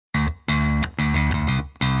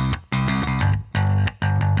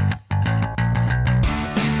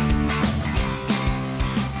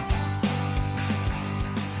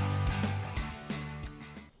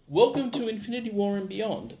Welcome to Infinity War and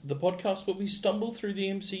Beyond, the podcast where we stumble through the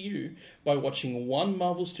MCU by watching one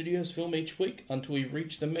Marvel Studios film each week until we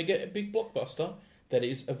reach the mega epic blockbuster that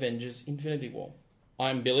is Avengers Infinity War.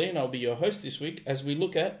 I'm Billy and I'll be your host this week as we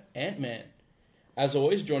look at Ant-Man. As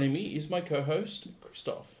always, joining me is my co-host,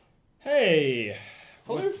 Christoph. Hey!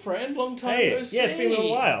 Hello, friend. Long time no see. Yeah, it's been a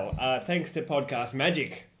little while. Thanks to Podcast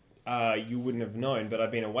Magic. You wouldn't have known, but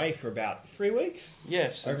I've been away for about 3 weeks.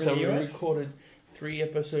 Yes, over so in the we US. recorded 3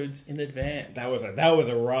 episodes in advance. That was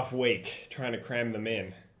a rough week trying to cram them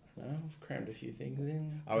in. No, I've crammed a few things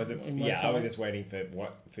in. I was time. just waiting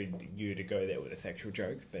for you to go there with a sexual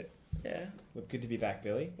joke, but Yeah. look, good to be back,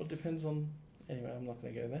 Billy. Well, it depends on... Anyway, I'm not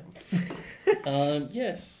going to go there.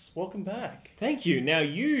 Yes, welcome back. Thank you. Now,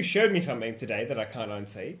 you showed me something today that I can't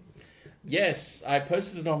unsee. Yes, I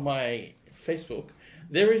posted it on my Facebook.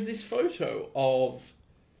 There is this photo of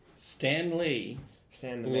Stan Lee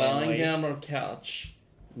Stan the Man lying Lee. down on a couch,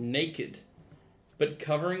 naked, but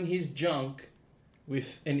covering his junk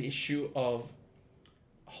with an issue of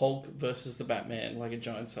Hulk versus the Batman, like a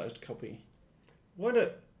giant-sized copy. What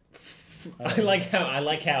a... I like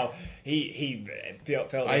how he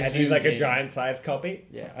felt I he had to use like zoomed a in. giant-sized copy.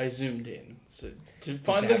 Yeah, I zoomed in so to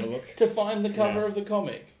have a look. find the cover Yeah. of the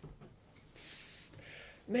comic.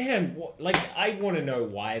 Man, I want to know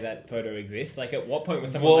why that photo exists. Like, at what point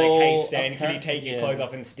was someone like, "Hey, Stan, can you take your clothes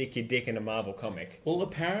off and stick your dick in a Marvel comic?" Well,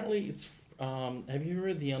 apparently it's... have you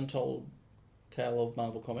read The Untold Tale of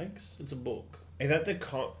Marvel Comics? It's a book. Is that the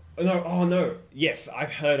No, oh no. Yes,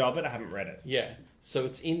 I've heard of it. I haven't read it. Yeah, so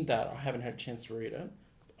it's in that. I haven't had a chance to read it.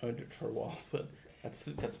 Owned it for a while, but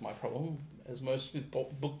that's my problem. As most with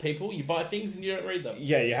book people, you buy things and you don't read them.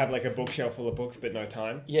 Yeah, you have like a bookshelf full of books, but no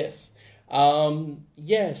time. Yes.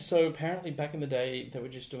 So apparently back in the day, they were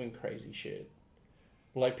just doing crazy shit.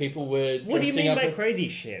 Like, people were What do you dressing mean up by as- crazy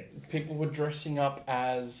shit? People were dressing up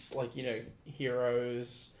as, like,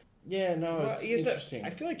 heroes. Yeah, no, Well, it's interesting. I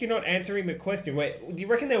feel like you're not answering the question. Wait, do you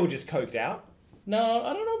reckon they were just coked out? No,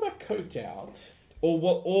 I don't know about coked out. Or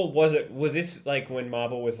what? Or was this like when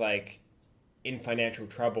Marvel was like in financial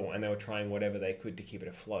trouble and they were trying whatever they could to keep it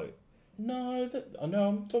afloat? No,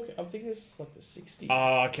 I'm thinking this is like the 60s.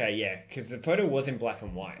 Oh, okay, yeah, because the photo was in black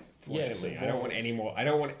and white. Fortunately, Yes, it I don't want was. any more. I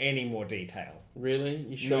don't want any more detail. Really?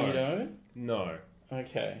 You sure No. you don't? No.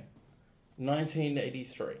 Okay.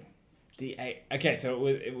 1983. Okay, so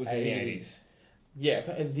it was in the 80s. Yeah,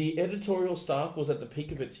 but the editorial staff was at the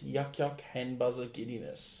peak of its yuck hand buzzer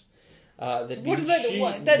giddiness. They'd What been is that? shoot-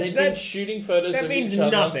 What- they'd been shooting photos That of means each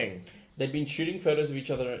other. nothing. They'd been shooting photos of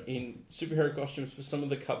each other in superhero costumes for some of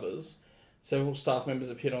the covers. Several staff members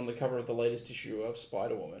appeared on the cover of the latest issue of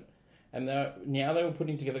Spider-Woman. And now they were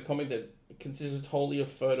putting together a comic that consisted wholly of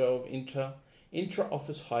photo of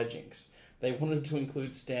intra-office hijinks. They wanted to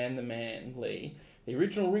include Stan the Man Lee, the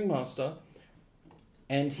original ringmaster,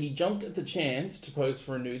 and he jumped at the chance to pose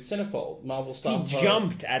for a nude centerfold. Marvel staff... He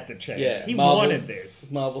jumped at the chance. Yeah, He Marvel- wanted this.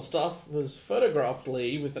 Marvel staff was photographed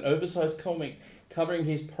Lee with an oversized comic covering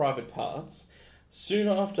his private parts. Soon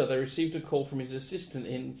after, they received a call from his assistant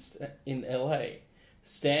in LA.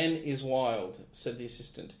 "Stan is wild," said the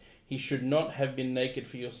assistant. "He should not have been naked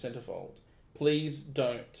for your centerfold. Please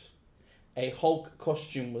don't." A Hulk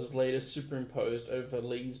costume was later superimposed over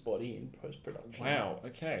Lee's body in post-production. Wow.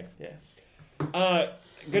 Okay. Yes. Got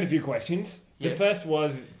a few questions. The Yes. first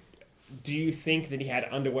was, do you think that he had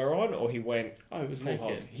underwear on, or he went Oh, he was full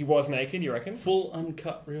Hulk? naked. He was naked. You reckon? Full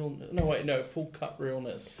uncut realness. No, wait, no, full cut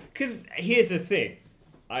realness. Because here's the thing.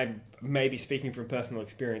 I may be speaking from personal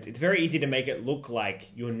experience. It's very easy to make it look like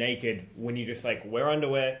you're naked when you just like wear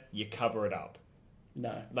underwear, you cover it up.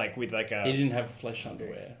 No. Like with like He a... didn't have flesh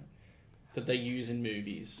underwear that they use in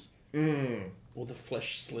movies. Or the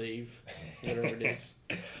flesh sleeve, whatever it is.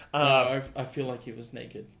 I feel like he was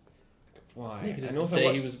naked. Why? Naked as And the also,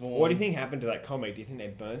 day he was born. what do you think happened to that comic? Do you think they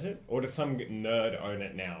burnt it? Or does some nerd own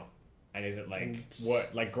it now? And is it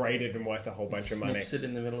like graded and worth a whole bunch of money? Snips it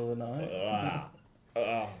in the middle of the night.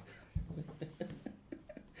 I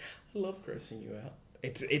I love grossing you out.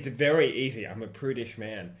 It's very easy. I'm a prudish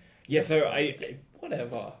man. Yeah, so Okay,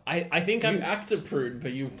 whatever. I think You I'm... act a prude,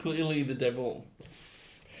 but you're clearly the devil.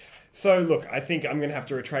 So, look, I think I'm going to have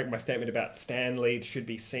to retract my statement about Stan Lee should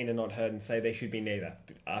be seen and not heard and say they should be neither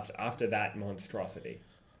after that monstrosity.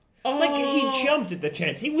 Oh, Like, he jumped at the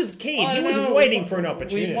chance. He was keen. I He was know. waiting for an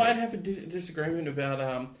opportunity. We might have a disagreement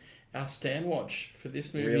about our Stan watch for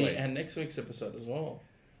this movie Really? and next week's episode as well.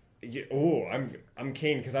 Yeah, oh, I'm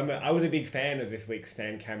keen because I was a big fan of this week's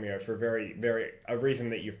Stan cameo for a reason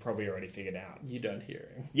that you've probably already figured out. You don't hear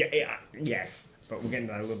him. Yes, but we'll get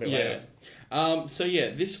into that a little bit later. So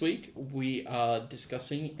this week we are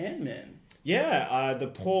discussing Ant-Man.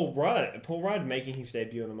 the Paul Rudd making his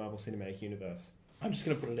debut in the Marvel Cinematic Universe. I'm just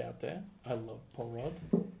going to put it out there. I love Paul Rudd.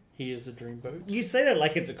 He is a dreamboat. You say that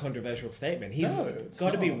like it's a controversial statement. He's it's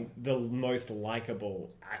got to not. be the most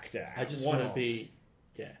likable actor. I just want to be...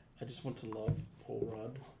 Yeah, I just want to love Paul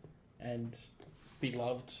Rudd and be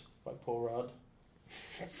loved by Paul Rudd.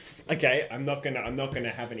 Okay, I'm not gonna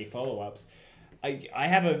have any follow-ups. I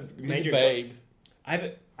have a major... He's a babe.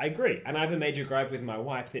 I agree, and I have a major gripe with my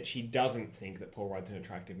wife that she doesn't think that Paul Rudd's an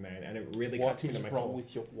attractive man, and it really cuts me to my core. What is wrong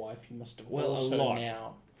with your wife? You must Well, a divorce her lot.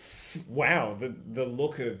 now. Wow, the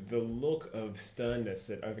look of sternness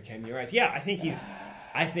that overcame your eyes. Yeah, I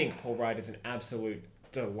think Paul Rudd is an absolute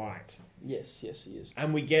delight. Yes, he is.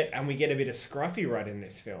 And we get a bit of scruffy Rudd in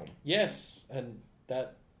this film. Yes, and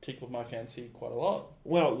that tickled my fancy quite a lot.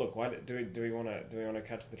 Well, look, do we want to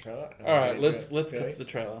cut to the trailer? All right, let's cut to the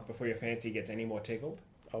trailer before your fancy gets any more tickled.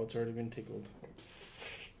 Oh, it's already been tickled.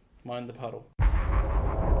 Mind the puddle.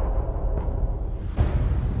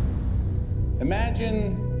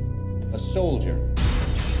 Imagine a soldier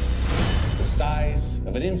the size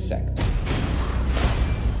of an insect.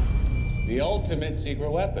 The ultimate secret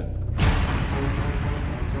weapon.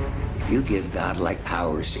 If you give godlike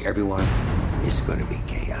powers to everyone, it's going to be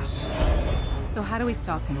chaos. So how do we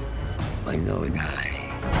stop him? I know a guy.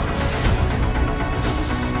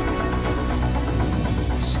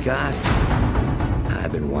 Scott,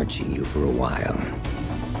 I've been watching you for a while.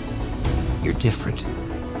 You're different.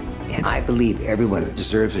 And I believe everyone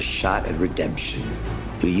deserves a shot at redemption.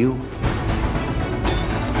 Do you?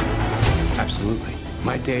 Absolutely.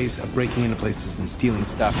 My days of breaking into places and stealing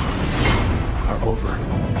stuff are over.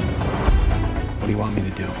 What do you want me to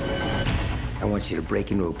do? I want you to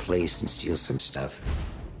break into a place and steal some stuff.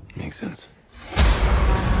 Makes sense.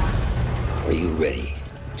 Are you ready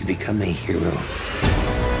to become the hero?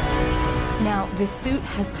 Now, the suit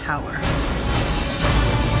has power.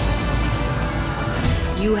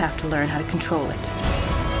 You have to learn how to control it.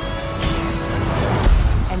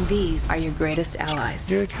 And these are your greatest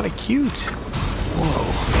allies. You're kind of cute. Whoa.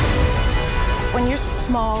 When you're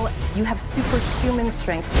small, you have superhuman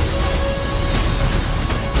strength.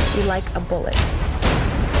 You like a bullet.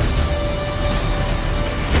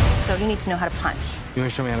 So you need to know how to punch. You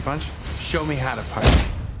want to show me how to punch? Show me how to punch.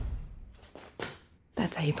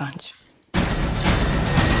 That's how you punch.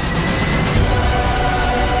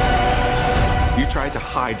 You tried to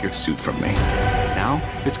hide your suit from me. Now,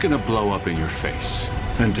 it's gonna blow up in your face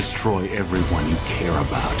and destroy everyone you care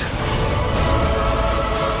about.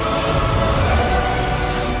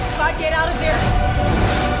 Scott, get out of there!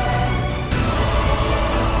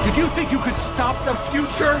 Did you think you could stop the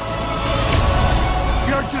future?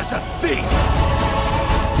 You're just a thief!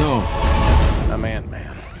 No. I'm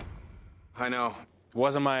Ant-Man. I know. It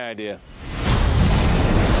wasn't my idea.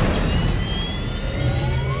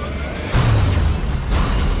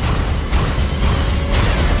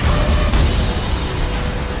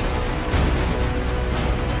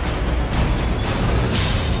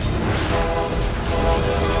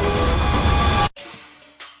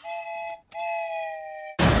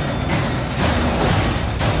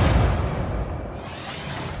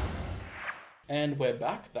 And we're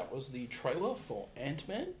back. That was the trailer for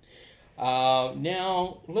Ant-Man.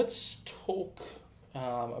 Now, let's talk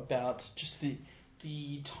about just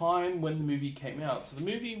the time when the movie came out. So the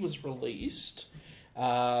movie was released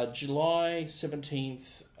July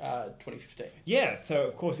 17th, 2015. Yeah, so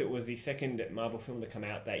of course it was the second Marvel film to come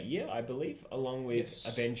out that year, I believe, along with Yes.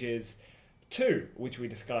 Avengers 2, which we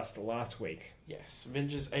discussed last week. Yes,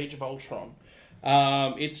 Avengers Age of Ultron.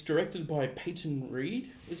 It's directed by Peyton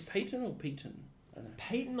Reed. Is it Peyton or Peyton? I don't know.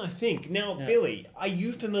 Peyton, I think. Now, Yeah. Billy, are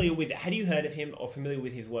you familiar with... Had you heard of him or familiar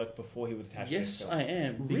with his work before he was attached to this Yes, film? I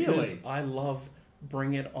am. Really? Because I love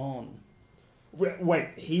Bring It On. Wait,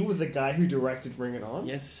 he was the guy who directed Bring It On?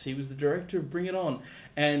 Yes, he was the director of Bring It On.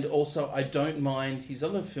 And also, I don't mind his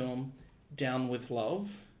other film, Down with Love.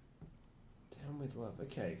 Down with Love,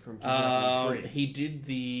 okay, from 2003. He did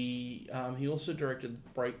the... he also directed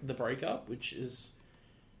The Breakup, which is...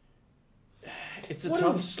 It's a What a-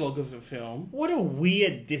 tough slog of a film. What a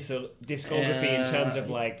weird discography in terms of,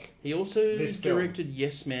 like... He also this film. directed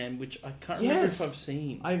Yes Man, which I can't remember Yes! if I've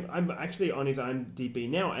seen. I'm actually on his IMDb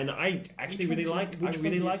now, and I actually Which really one's- like which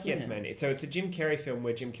one's Yes Yes Man. So it's a Jim Carrey film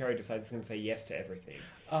where Jim Carrey decides he's going to say yes to everything.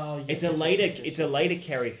 Yes, It's a later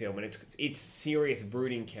Carrey film, and it's serious,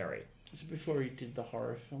 brooding Carrey. Is it before he did the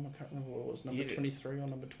horror film? I can't remember what it was. Number 23 or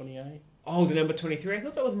number 28? Oh, the number 23. I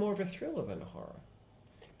thought that was more of a thriller than a horror.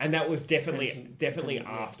 And that was definitely Depends on-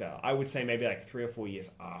 after. I would say maybe like 3 or 4 years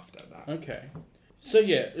after that. Okay. So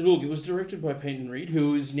yeah, look, it was directed by Peyton Reed,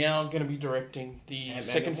 who is now going to be directing the Ant-Man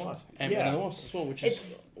second and the Wasp. Ant-Man Yeah. and the Wasp as well,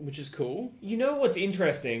 which is cool. You know what's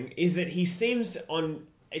interesting is that he seems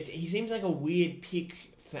like a weird pick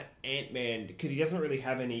for Ant-Man because he doesn't really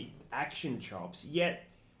have any action chops. Yet,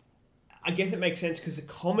 I guess it makes sense because the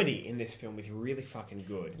comedy in this film is really fucking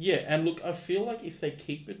good. Yeah, and look, I feel like if they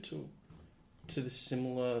keep it to the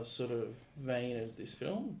similar sort of vein as this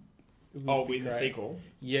film, it would be With the great. sequel,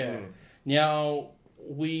 Yeah. Now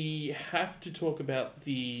we have to talk about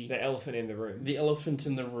the elephant in the room. elephant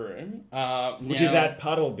in the room, Which is that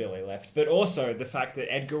puddle Billy left, but also the fact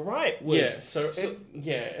that Edgar Wright was.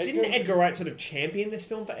 Yeah, Didn't Edgar Wright sort of champion this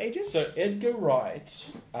film for ages? So Edgar Wright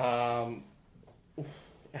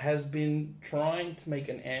has been trying to make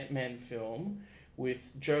an Ant-Man film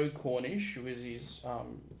with Joe Cornish, who is his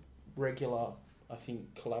regular, I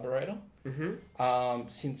think, collaborator,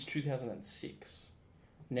 since 2006.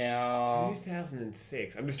 Now,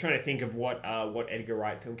 2006. I'm just trying to think of what Edgar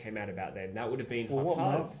Wright film came out about then. That would have been well,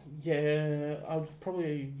 Hot Fuzz. I'd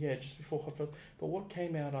probably just before Hot Fuzz. But what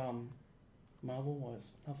came out Marvel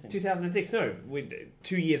wise? Nothing. 2006. No,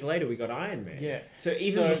 2 years later we got Iron Man. Yeah. So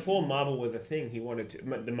even before Marvel was a thing, he wanted to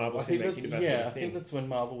the Marvel Cinematic Universe. Was a I thing. think that's when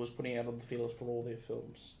Marvel was putting out on the feelers for all their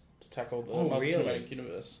films to tackle the Oh, Marvel really? Cinematic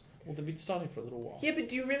Universe. Well, they've been starting for a little while. Yeah, but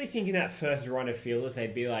do you really think in that first run of feelers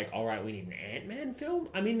they'd be like, all right, we need an Ant-Man film?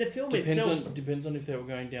 I mean, the film Depends itself... on if they were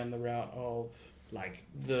going down the route of like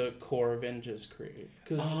the core Avengers crew.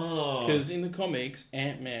 Because in the comics,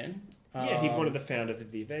 Ant-Man... yeah, he's one of the founders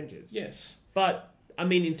of the Avengers. Yes. But, I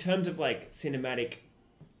mean, in terms of, like, cinematic,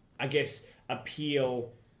 I guess,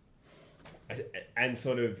 appeal and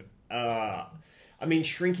sort of... I mean,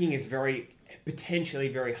 shrinking is potentially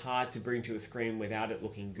very hard to bring to a screen without it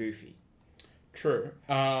looking goofy. True.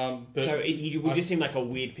 But so he would just seem like a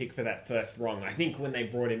weird pick for that first rung. I think when they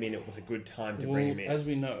brought him in, it was a good time to bring him in. As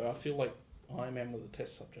we know, I feel like Iron Man was a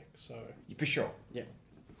test subject, so... For sure. Yeah.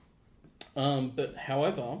 But,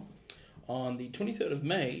 however, on the 23rd of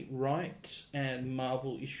May, Wright and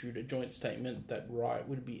Marvel issued a joint statement that Wright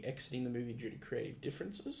would be exiting the movie due to creative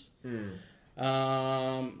differences.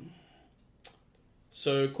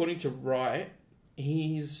 So, according to Wright,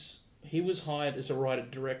 he was hired as a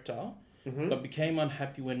writer-director, but became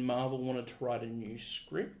unhappy when Marvel wanted to write a new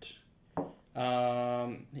script.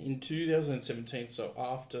 In 2017, so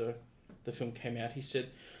after the film came out, he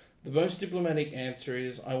said, "The most diplomatic answer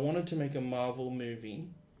is, I wanted to make a Marvel movie,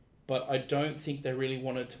 but I don't think they really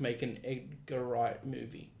wanted to make an Edgar Wright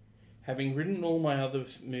movie. Having written all my other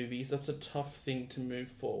movies, that's a tough thing to move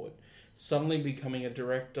forward. Suddenly becoming a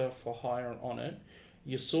director for hire on it,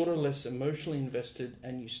 you're sort of less emotionally invested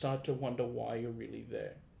and you start to wonder why you're really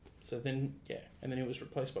there." So then, and then he was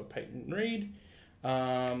replaced by Peyton Reed.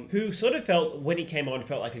 Who sort of when he came on,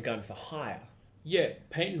 felt like a gun for hire. Yeah,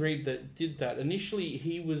 Peyton Reed that did that. Initially,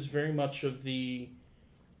 he was very much of the...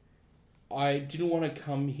 I didn't want to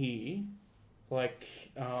come here,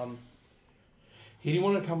 he didn't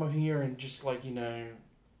want to come up here and just,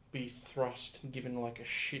 be thrust and given, a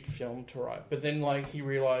shit film to write. But then, he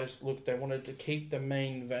realised, look, they wanted to keep the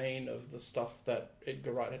main vein of the stuff that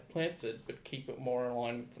Edgar Wright had planted, but keep it more in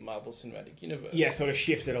line with the Marvel Cinematic Universe. Yeah, sort of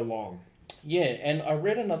shifted along. Yeah, and I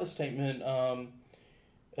read another statement,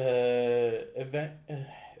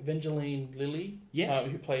 Evangeline Lilly,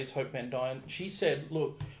 who plays Hope Van Dyne, she said,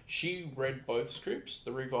 look, she read both scripts,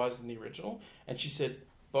 the revised and the original, and she said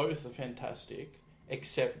both are fantastic,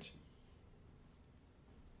 except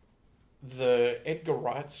the Edgar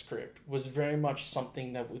Wright script was very much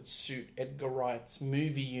something that would suit Edgar Wright's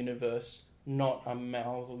movie universe, not a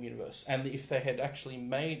Marvel universe. And if they had actually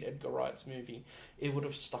made Edgar Wright's movie, it would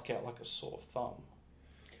have stuck out like a sore thumb.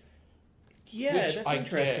 Yeah, Which that's I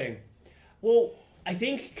interesting. get. Well, I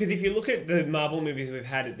think, because if you look at the Marvel movies we've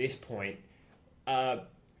had at this point, I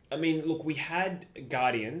mean, look, we had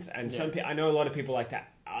Guardians, and I know a lot of people like to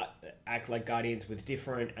act like Guardians was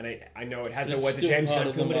different, and I know it has always a James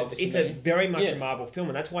Gunn film, but it's a very much a Marvel film,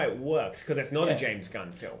 and that's why it works, because it's not a James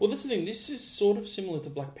Gunn film. Well, that's the thing. This is sort of similar to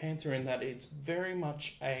Black Panther in that it's very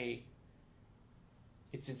much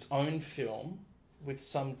it's its own film with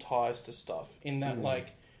some ties to stuff. In that,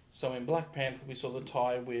 so in Black Panther, we saw the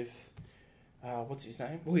tie with, what's his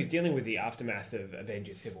name? Well, he's dealing with the aftermath of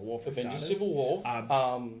Avengers Civil War, for Avengers starters. Civil War.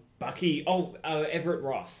 Bucky, Everett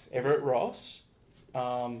Ross. Everett Ross.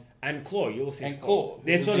 And Claw, Ulysses and Claw.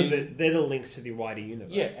 They're sort of they're the links to the wider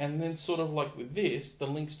universe. Yeah, and then sort of like with this, the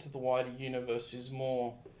links to the wider universe is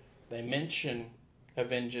more, they mention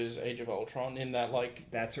Avengers Age of Ultron in that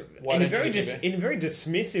that's in a very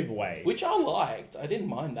dismissive way, which I liked. I didn't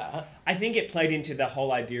mind that. I think it played into the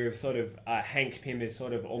whole idea of sort of Hank Pym is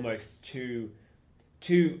sort of almost too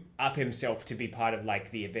too up himself to be part of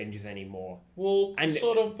like the Avengers anymore. Well, And-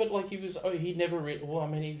 sort of, but like he never. Well, I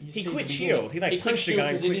mean, He see quit the S.H.I.E.L.D.. beginning. He, like, punched a guy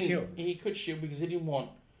and because he quit didn't- S.H.I.E.L.D.. He quit S.H.I.E.L.D. because he didn't want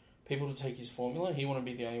people to take his formula. He wanted to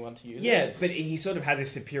be the only one to use it. Yeah, but he sort of has a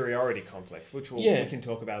superiority complex, which we Yeah. can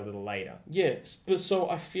talk about a little later. Yes, but so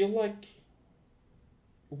I feel like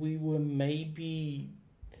we were maybe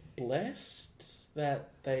blessed that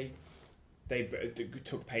they They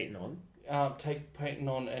took Peyton on. take Peyton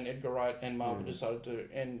on and Edgar Wright and Marvel decided to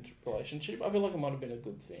end relationship. I feel like it might have been a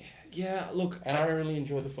good thing. Yeah, look, And I really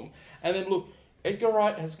enjoyed the film. And then look, Edgar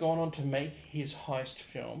Wright has gone on to make his heist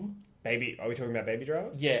film. Baby, are we talking about Baby Driver?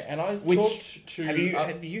 Yeah, and I Which talked to...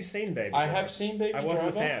 have you seen Baby I Driver? have seen Baby I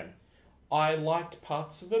wasn't Driver. a fan. I liked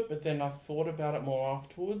parts of it, but then I thought about it more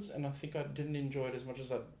afterwards, and I think I didn't enjoy it as much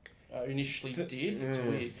as I initially did. It's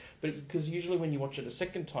weird. But because usually when you watch it a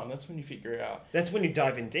second time, that's when you figure it out. That's when you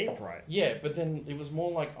dive in deep, right? Yeah, but then it was more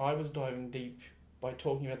like I was diving deep by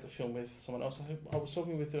talking about the film with someone else. I was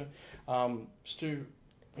talking with Stu,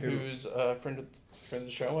 who's a friend of the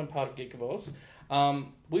show and part of Geek of Oz.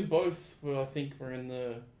 We both were, I think, were in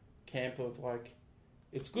the camp of like,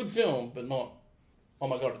 it's good film, but not, oh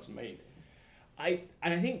my god, it's amazing. I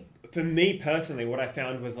think for me personally, what I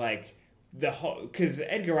found was like the whole, because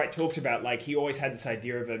Edgar Wright talks about like he always had this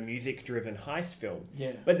idea of a music-driven heist film.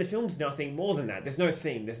 Yeah. But the film's nothing more than that. There's no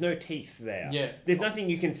theme. There's no teeth there. Yeah. There's nothing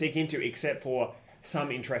you can sink into except for some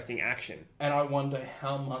interesting action. And I wonder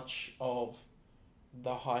how much of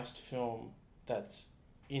the heist film that's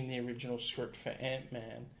in the original script for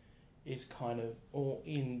Ant-Man is kind of all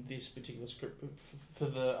in this particular script for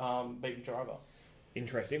the Baby Driver.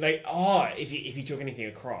 Interesting. Like, if you took anything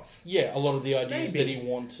across. Yeah, a lot of the ideas Maybe. that he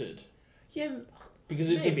wanted. Yeah. Because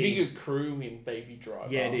it's maybe. a bigger crew in Baby Driver.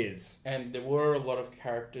 Yeah, it is. And there were a lot of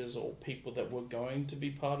characters or people that were going to be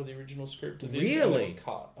part of the original script of this. Really? And they were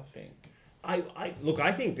cut, I think.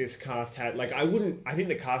 I think this cast had, like, I think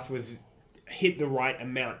the cast was hit the right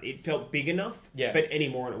amount. It felt big enough. Yeah. But any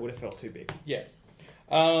more and it would have felt too big. Yeah.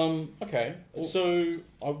 Okay. So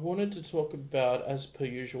I wanted to talk about, as per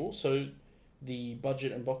usual, so the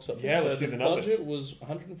budget and box office. Yeah, let's so do the numbers. budget was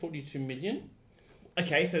 142 million.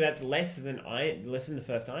 Okay, so that's less than the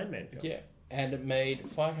first Iron Man film. Yeah. And it made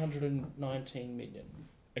 519 million.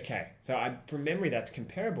 Okay, so from memory, that's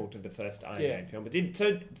comparable to the first Iron Yeah. Man film. But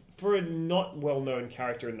for a not well-known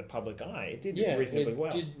character in the public eye, it did reasonably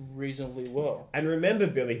well. Did reasonably well. And remember,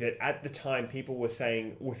 Billy, that at the time people were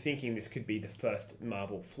thinking this could be the first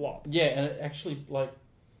Marvel flop. Yeah, and it actually, like,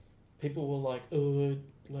 people were like, oh,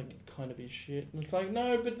 like, kind of is shit. And it's like,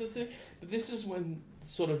 no, but this is when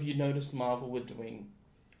sort of you noticed Marvel were doing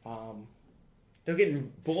They're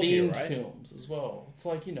getting ballsier, themed right? films as well. It's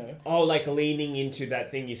like, you know... Oh, like leaning into that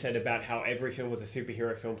thing you said about how every film was a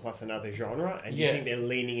superhero film plus another genre, and you Yeah. think they're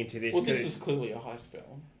leaning into this? Well, this 'cause was clearly a heist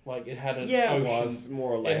film. Like, it had an it was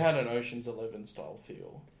more or less. It had an Ocean's 11 style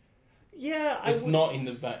feel. Yeah, It's not in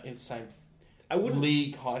the same I wouldn't.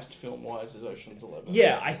 league heist film wise as Ocean's 11.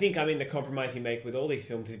 Yeah, I think the compromise you make with all these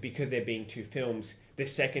films is because they're being two films. The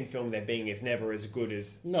second film they're being is never as good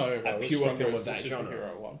as No, a it's pure stronger film as of the that genre.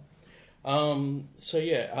 superhero one.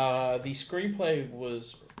 The screenplay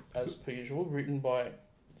was, as per usual, written by,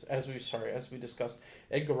 as we discussed,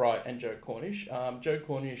 Edgar Wright and Joe Cornish. Joe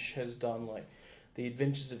Cornish has done like The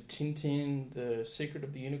Adventures of Tintin, The Secret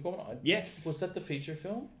of the Unicorn. Yes, Was that the feature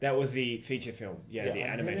film? that was the feature film. Yeah, the I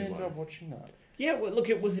animated really ended one. up watching that. Yeah, well, look,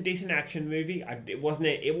 it was a decent action movie. It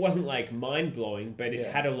wasn't like mind blowing, but it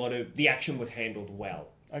Yeah. had a lot of the action was handled well.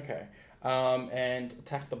 Okay. And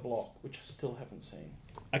Attack the Block, which I still haven't seen.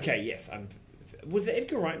 Okay, yes, was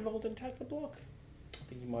Edgar Wright involved in Attack the Block? I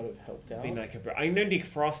think he might have helped out. I know Nick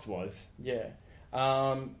Frost was. Yeah.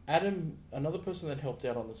 Another person that helped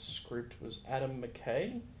out on the script was Adam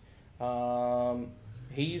McKay.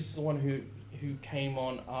 He's the one who came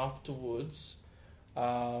on afterwards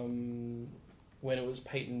when it was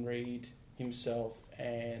Peyton Reed himself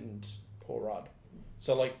and Paul Rudd.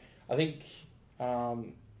 So, like, I think my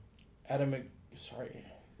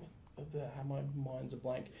mind's a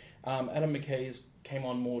blank. Adam McKay came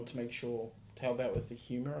on more to make sure to help out with the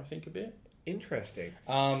humour, I think, a bit. Interesting.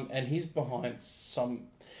 And he's behind some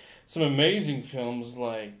amazing films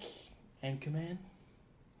like Anchorman.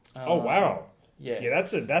 Oh wow! Yeah, Yeah,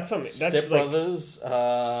 that's something. Step That's like, Brothers.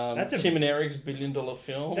 that's a- Tim and Eric's $1 billion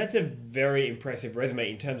film. that's a very impressive resume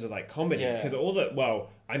in terms of like comedy. Yeah. Because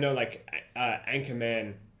I know like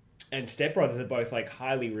Anchorman and Step Brothers are both like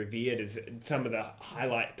highly revered as some of the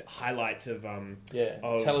highlights of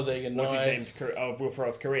Talladega what's his Nights. name's of Will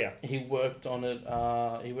Ferrell's career. He worked on it.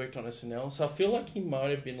 He worked on SNL. So I feel like he might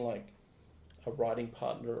have been like a writing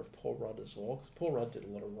partner of Paul Rudd as well, because Paul Rudd did a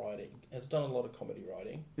lot of writing, has done a lot of comedy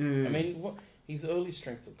writing. I mean, his early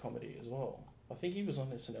strength of comedy as well. I think he was on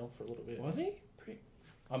SNL for a little bit. Was he?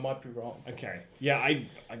 I might be wrong. Okay. Yeah,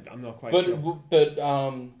 I'm not quite sure. But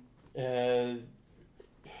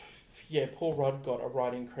Paul Rudd got a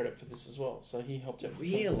writing credit for this as well, so he helped out.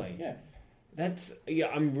 Really? Yeah. That's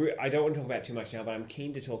I don't want to talk about it too much now, but I'm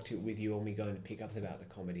keen to talk with you when we go into pickups about the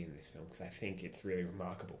comedy in this film because I think it's really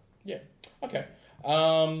remarkable. Yeah. Okay.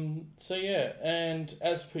 So yeah, and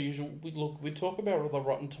as per usual, we talk about the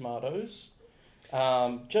Rotten Tomatoes.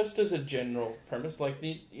 Just as a general premise, like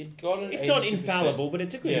it got an. It's 82%. not infallible, but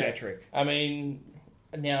it's a good metric. I mean,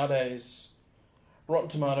 nowadays, Rotten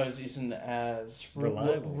Tomatoes isn't as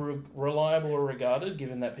reliable or regarded,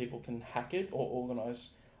 given that people can hack it or organise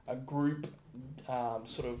a group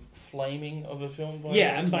sort of flaming of a film.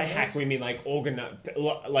 Yeah, and by hack we mean like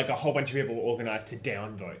a whole bunch of people organised to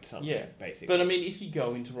downvote something. Yeah, basically. But I mean, if you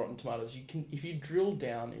go into Rotten Tomatoes, if you drill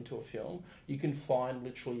down into a film, you can find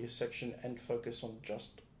literally a section and focus on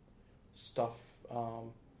just stuff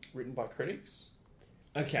written by critics.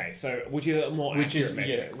 Okay, so which is a more accurate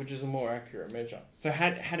measure. Yeah, which is a more accurate measure. So how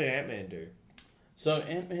did Ant-Man do? So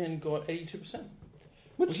Ant-Man got 82%.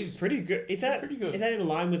 Which is pretty good. Is that pretty good? Is that in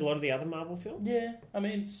line with a lot of the other Marvel films? Yeah, I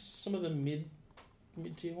mean some of the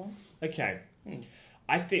mid-tier ones. Okay,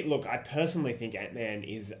 I personally think Ant-Man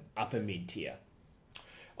is upper mid-tier.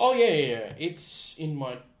 Oh yeah. It's in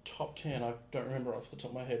my top 10. I don't remember off the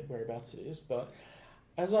top of my head whereabouts it is, but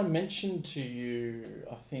as I mentioned to you,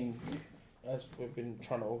 I think as we've been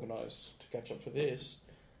trying to organise to catch up for this,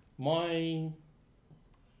 my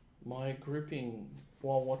grouping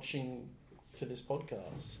while watching for this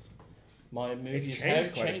podcast, my movies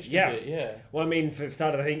have changed a bit, yeah. Well, I mean, for the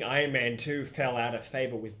start, I think Iron Man 2 fell out of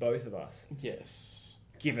favour with both of us. Yes.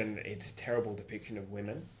 Given its terrible depiction of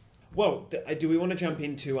women. Well, do we want to jump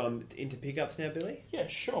into pickups now, Billy? Yeah,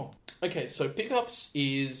 sure. Okay, so pickups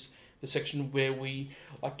is the section where we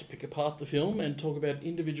like to pick apart the film and talk about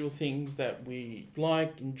individual things that we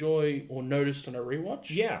like, enjoy, or noticed on a rewatch.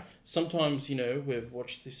 Yeah. Sometimes, we've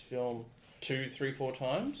watched this film 2, 3, 4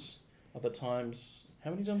 times. Other times,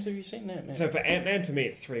 how many times have you seen Ant-Man? So for Ant-Man, for me,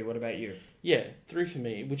 it's 3. What about you? Yeah, 3 for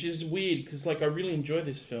me, which is weird because I really enjoy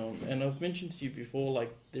this film, and I've mentioned to you before,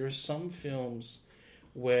 there are some films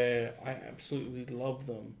where I absolutely love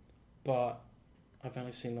them, but I've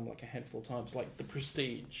only seen them a handful of times. Like The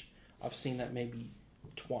Prestige, I've seen that maybe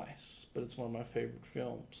twice, but it's one of my favourite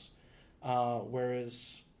films.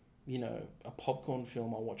 Whereas, a popcorn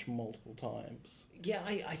film I'll watch multiple times. Yeah,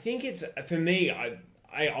 I think it's, for me,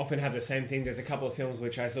 I often have the same thing. There's a couple of films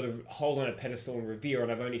which I sort of hold on a pedestal and revere,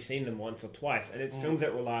 and I've only seen them once or twice, and it's films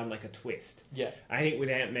that rely on a twist. Yeah. I think with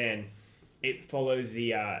Ant-Man, it follows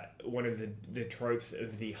the one of the tropes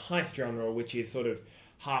of the heist genre, which is sort of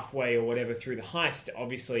halfway or whatever through the heist,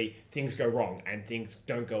 obviously things go wrong and things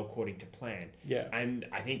don't go according to plan. Yeah. And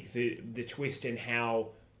I think the twist in how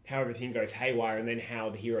everything goes haywire and then how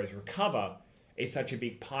the heroes recover is such a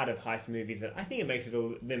big part of heist movies that I think it makes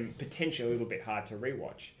them potentially a little bit hard to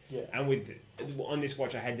rewatch. Yeah. And on this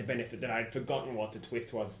watch, I had the benefit that I'd forgotten what the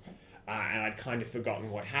twist was, and I'd kind of forgotten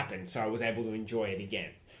what happened, so I was able to enjoy it again.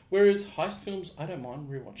 Whereas heist films, I don't mind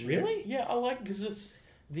rewatching. Really? Yeah, I like because it's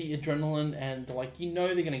the adrenaline and they're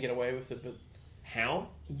going to get away with it, but how?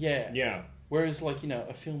 Yeah. Yeah. Whereas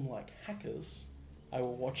a film like Hackers, I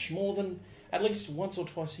will watch more than at least once or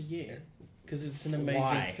twice a year because it's an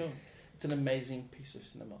amazing film. It's an amazing piece of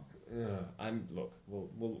cinema.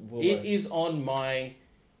 It is on my,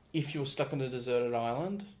 if you're stuck on a deserted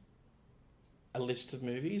island, a list of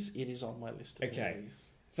movies. It is on my list of movies.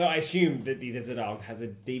 So I assume that the Desert Island has a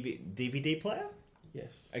DVD player?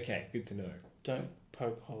 Yes. Okay, good to know. Don't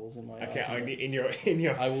poke holes in my argument. in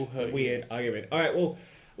your I will hurt weird argument. All right, well,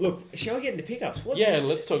 look, shall we get into pickups?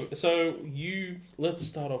 Let's talk. So let's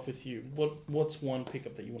start off with you. What's one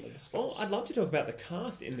pickup that you want to discuss? Well, I'd love to talk about the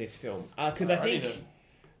cast in this film because I think,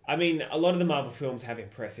 I mean, a lot of the Marvel films have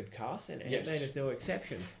impressive casts, and Ant-Man is no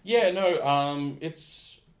exception. Yeah, no,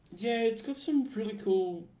 it's got some really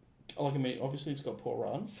cool. Obviously it's got Paul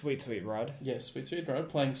Rudd. Sweet Rudd. Yeah, Sweet Rudd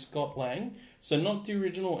playing Scott Lang. So not the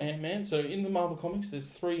original Ant-Man. So in the Marvel comics, there's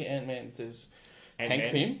 3 Ant-Mans. There's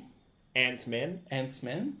Hank Pym. Ant-Man.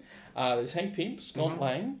 There's Hank Pym, Scott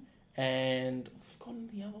Lang, and I've forgotten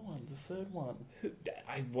the other one, the third one.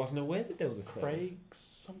 I wasn't aware that there was a Craig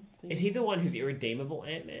something. Is he the one who's irredeemable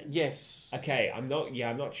Ant-Man? Yes. Okay, I'm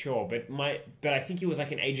not sure, but I think he was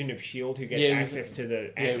like an agent of S.H.I.E.L.D. who gets access to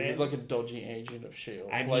the Ant-Man. Yeah, he was like a dodgy agent of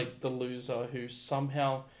S.H.I.E.L.D. And the loser who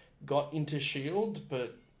somehow got into S.H.I.E.L.D.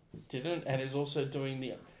 but didn't, and is also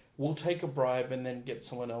doing we'll take a bribe and then get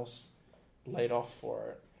someone else laid off for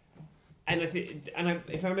it. And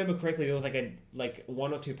if I remember correctly, there was like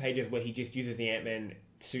 1 or 2 pages where he just uses the Ant-Man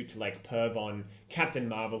suit to like perv on Captain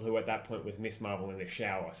Marvel, who at that point was Miss Marvel in the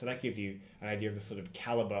shower. So that gives you an idea of the sort of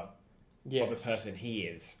caliber of the person he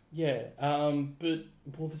is. Yeah, but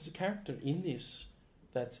there's a character in this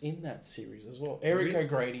that's in that series as well. Eric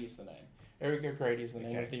O'Grady is the name. Eric O'Grady is the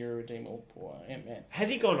name of the irredeemable Ant-Man. Has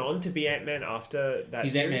he gone on to be Ant-Man after that?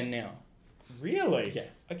 He's series? Ant-Man now. Really? Yeah.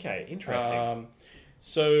 Okay, interesting.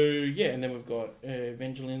 And then we've got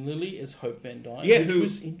Evangeline Lilly as Hope Van Dyne, which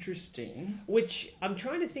was interesting. Which I'm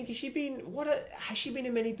trying to think, has she been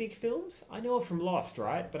in many big films? I know her from Lost,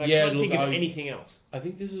 right? But I can't think of anything else. I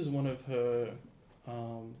think this is one of her,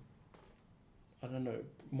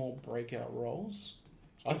 more breakout roles.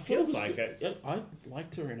 It feels like it. Yeah, I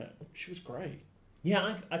liked her in it. She was great.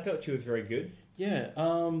 Yeah, I felt she was very good. Yeah.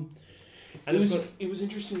 It was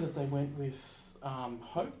interesting that they went with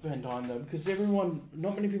Hope Van Dyne though, because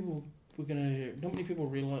not many people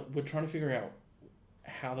were trying to figure out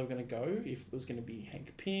how they were going to go, if it was going to be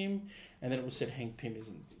Hank Pym, and then it was said Hank Pym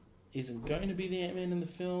isn't going to be the Ant-Man in the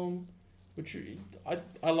film, which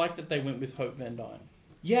I like that they went with Hope Van Dyne.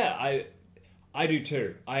 Yeah, I do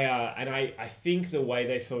too. I think the way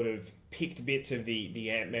they sort of picked bits of the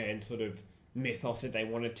Ant-Man sort of mythos that they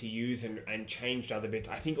wanted to use and changed other bits,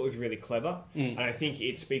 I think it was really clever. And I think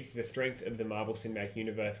it speaks to the strength of the Marvel Cinematic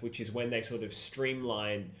Universe, which is when they sort of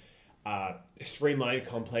streamline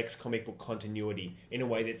complex comic book continuity in a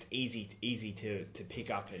way that's easy to pick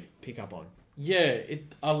up on. Yeah,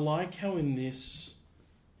 I like how in this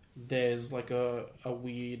there's like a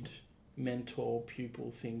weird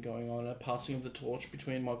mentor-pupil thing going on, a passing of the torch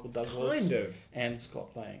between Michael Douglas and Scott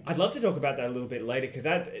Lang. I'd love to talk about that a little bit later, because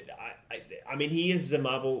I mean, he is the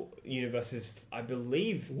Marvel Universe's, I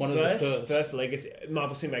believe, first legacy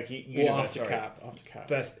Marvel Cinematic Universe. After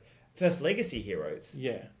Cap. First legacy heroes.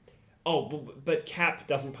 Yeah. Oh, but Cap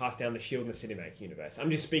doesn't pass down the shield in the Cinematic Universe.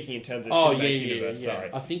 I'm just speaking in terms of Cinematic Universe. Yeah.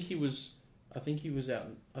 Sorry. I think he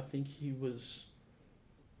was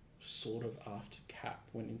sort of after Cap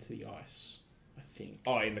went into the ice, I think.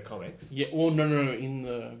 Oh, in the comics? Yeah, well, no, in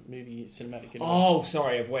the movie Cinematic Universe. Oh,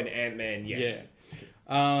 sorry, of when Ant-Man,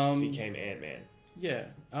 became Ant-Man. Yeah,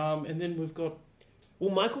 and then we've got...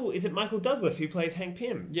 Well, is it Michael Douglas who plays Hank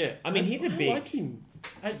Pym? Yeah. I mean, he's a big... I like him.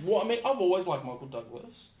 I've always liked Michael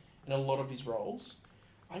Douglas in a lot of his roles.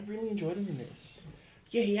 I really enjoyed him in this.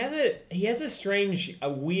 Yeah, he has a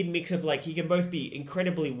weird mix of, like, he can both be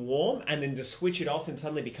incredibly warm and then just switch it off and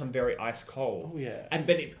suddenly become very ice cold. Oh yeah.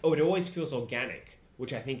 But it always feels organic,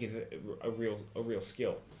 which I think is a real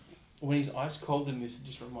skill. When he's ice cold in this, it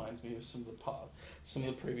just reminds me of some of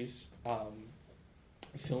the previous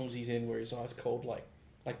films he's in where he's ice cold, like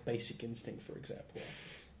Basic Instinct, for example.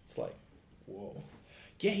 It's like, whoa.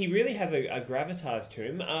 Yeah, he really has a gravitas to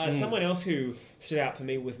him. Someone else who stood out for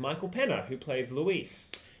me was Michael Pena, who plays Luis.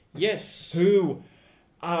 Yes. Who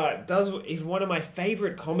is one of my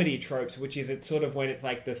favourite comedy tropes, which is it's sort of when it's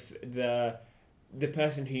like the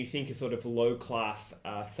person who you think is sort of low class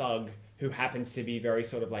thug who happens to be very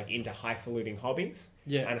sort of like into highfalutin hobbies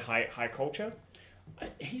and high culture.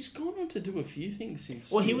 He's gone on to do a few things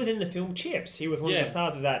since... Well, he was in the film Chips. He was one of the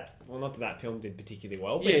stars of that... Well, not that that film did particularly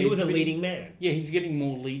well, but he was a leading man. Yeah, he's getting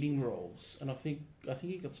more leading roles. And I think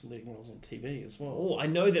he got some leading roles on TV as well. Oh, I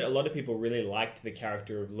know that a lot of people really liked the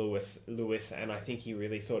character of Lewis, and I think he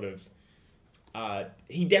really sort of...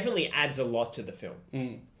 he definitely adds a lot to the film.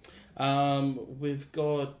 We've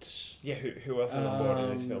got... Yeah, who else is on board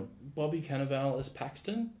in this film? Bobby Cannavale as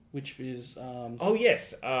Paxton, which is... oh,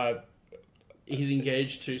 yes. He's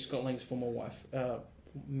engaged to Scott Lang's former wife,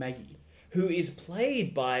 Maggie. Who is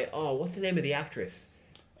played by... Oh, what's the name of the actress?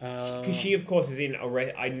 Because she, of course, is in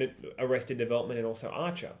Arrested Development and also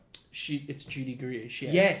Archer. It's Judy Greer.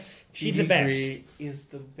 Yes, she's the best. Judy Greer is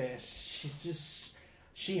the best. She's just...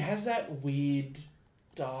 She has that weird,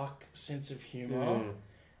 dark sense of humour.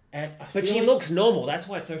 But she looks normal. That's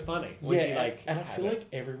why it's so funny. And I feel like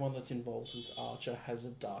everyone that's involved with Archer has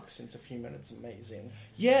a dark sense of humour, and it's amazing.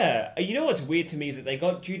 Yeah. You know what's weird to me is that they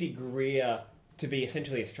got Judy Greer to be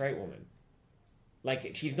essentially a straight woman.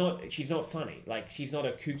 Like, she's not funny. Like, she's not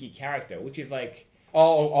a kooky character, which is like...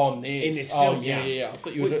 in this film. Oh, yeah. I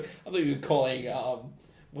thought you were calling...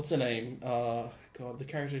 what's her name? God, the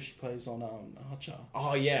character she plays on Archer.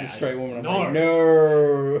 Oh, yeah. The straight woman.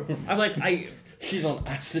 No. I'm like, she's on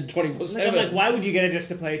acid 24/7. I'm like, why would you get her just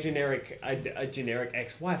to play a generic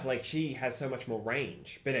ex-wife? Like, she has so much more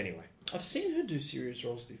range. But anyway. I've seen her do serious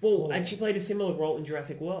roles before. Well, and she played a similar role in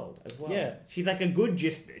Jurassic World as well. Yeah. She's like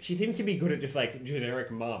she seems to be good at just like generic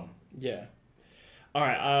mum. Yeah.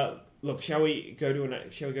 Alright, Look, shall we go to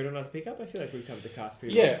another pickup? I feel like we've covered the cast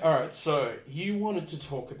pretty Yeah, alright, so you wanted to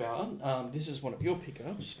talk about, this is one of your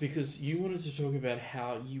pickups, because you wanted to talk about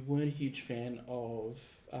how you weren't a huge fan of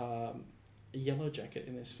Yellow Jacket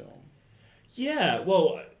in this film. Yeah,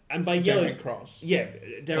 well, and by Yellow... Darren Cross. Yeah,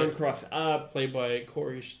 Darren Cross. Played by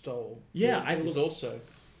Corey Stoll. Yeah, who's also...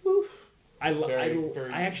 I very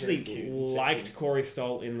actually cute and liked sexy. Corey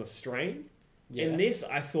Stoll in The Strain. Yeah. In this,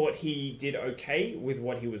 I thought he did okay with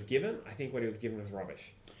what he was given. I think what he was given was rubbish.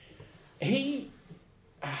 I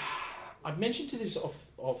mentioned to this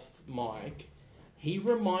off mic. He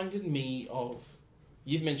reminded me of.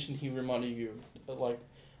 You've mentioned he reminded you of like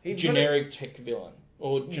He's generic tech villain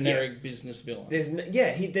or generic business villain.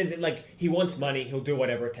 He wants money. He'll do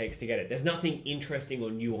whatever it takes to get it. There's nothing interesting or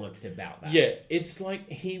nuanced about that. Yeah, it's like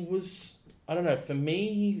he was. I don't know. For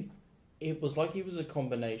me, it was like he was a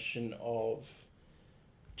combination of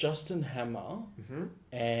Justin Hammer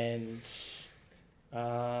and what's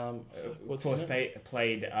Of course, his name?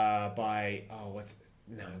 played by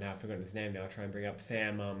I've forgotten his name now. I'll try and bring up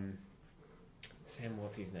Sam. Sam,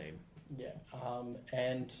 what's his name? Yeah,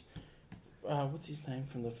 and what's his name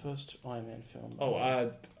from the first Iron Man film?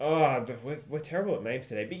 We're terrible at names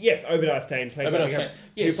today. But yes, Obadiah Stane played Obadiah by Stane.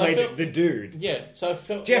 Yeah, who so I played felt- the dude. Yeah, so I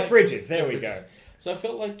felt Jeff like, Bridges. There Jeff we Bridges. go. So I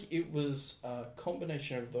felt like it was a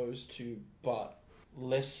combination of those two, but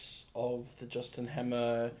less of the Justin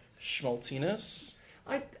Hammer schmaltiness.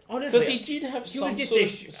 I honestly, Because he did have he some was just sort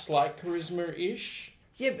this- of slight charisma-ish.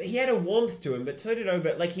 yeah, but he had a warmth to him. But so did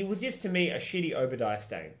Obadiah. Like he was just to me a shitty Obadiah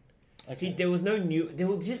Stane. Okay. There was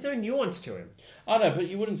just no nuance to him. Oh no, but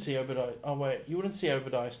you wouldn't see Obadiah. Oh wait, you wouldn't see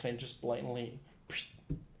Obadiah Stane just blatantly.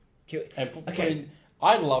 Okay.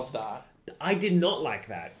 I love that. I did not like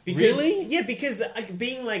that. Because, Really? Yeah, because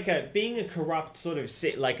being a corrupt sort of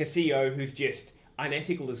like a CEO who's just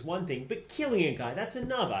unethical is one thing, but killing a guy that's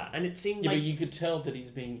another. And it seemed Yeah, like but you could tell that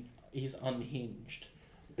he's unhinged.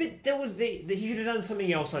 But there was he should have done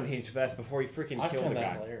something else unhinged first before he freaking I killed found the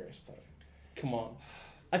that guy. hilarious though. Come on.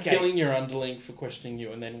 Okay. Killing your underling for questioning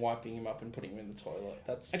you and then wiping him up and putting him in the toilet.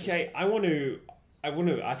 That's just, Okay, I want to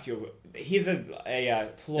ask you. Here's a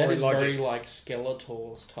flaw that in is logic. very like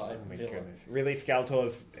Skeletor's type Oh my villain. goodness! Really,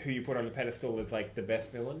 Skeletor's who you put on a pedestal is like the best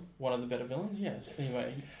villain. One of the better villains, yes.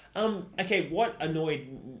 Anyway, Okay. What annoyed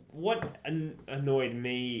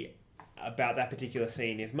me about that particular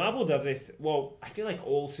scene is Marvel does this. Well, I feel like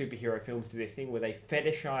all superhero films do this thing where they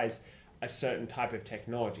fetishize a certain type of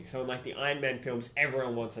technology. So in like the Iron Man films,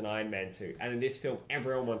 everyone wants an Iron Man suit, and in this film,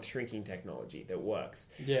 everyone wants shrinking technology that works.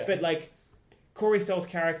 Yeah. But like Corey Stoll's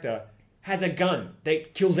character has a gun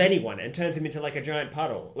that kills anyone and turns him into like a giant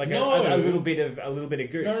puddle, like No. a little bit of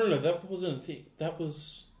goo. no, that wasn't a thing. That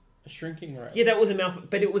was a shrinking ray. Yeah, that was a mouth,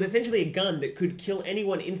 but it was essentially a gun that could kill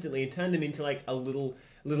anyone instantly and turn them into like a little.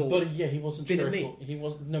 But yeah, he wasn't bit sure of if meat. he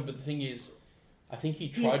wasn't. No, but the thing is, I think he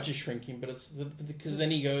tried to shrink him, but it's because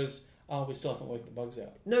then he goes, "Oh, we still haven't worked the bugs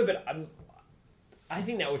out." No, but I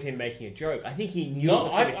think that was him making a joke. I think he knew. No, it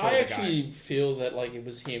was gonna kill I the actually guy. feel that like it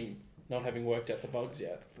was him not having worked out the bugs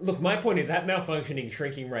yet. Look. My point is that malfunctioning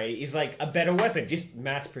shrinking ray is like a better weapon. Just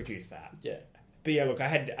mass produce that. Yeah. But yeah, look,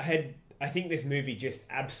 I think this movie just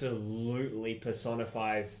absolutely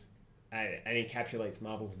personifies and encapsulates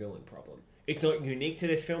Marvel's villain problem. It's not unique to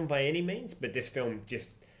this film by any means, but this film just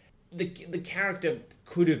the character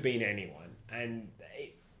could have been anyone, and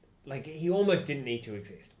he almost didn't need to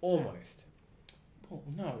exist. Almost. Well,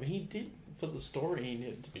 no, he did for the story. He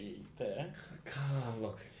needed to be there. Oh,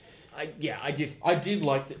 look, I did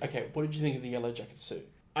like the. Okay, what did you think of the Yellow Jacket suit?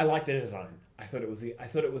 I like the design. I thought it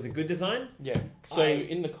was a good design. Yeah. So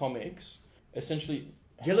in the comics, essentially,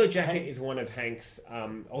 Yellow Jacket is one of Hank's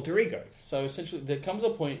alter egos. So essentially, there comes a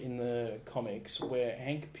point in the comics where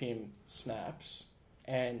Hank Pym snaps,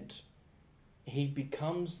 and he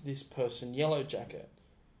becomes this person, Yellow Jacket,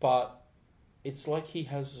 but it's like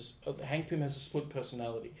Hank Pym has a split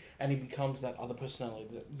personality, and he becomes that other personality,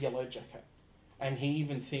 the Yellow Jacket. And he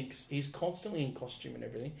even thinks, he's constantly in costume and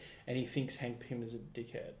everything, and he thinks Hank Pym is a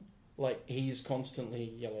dickhead. Like, he's constantly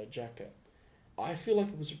Yellow Jacket. I feel like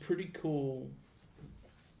it was a pretty cool,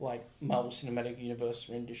 like, Marvel Cinematic Universe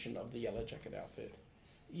rendition of the Yellow Jacket outfit.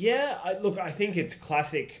 Yeah, I think it's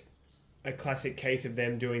a classic case of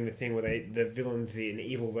them doing the thing where the villain's an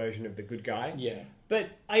evil version of the good guy. Yeah. But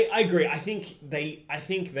I agree. I think they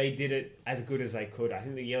did it as good as they could. I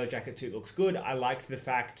think the Yellow Jacket suit looks good. I liked the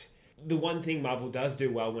fact. The one thing Marvel does do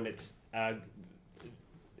well when it's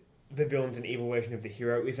the villain's an evil version of the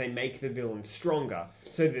hero is they make the villain stronger.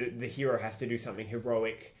 So the hero has to do something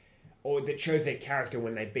heroic or that shows their character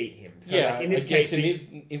when they beat him. So Yeah, like in this I guess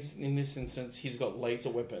case, in this instance, he's got laser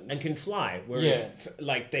weapons. and can fly. Whereas,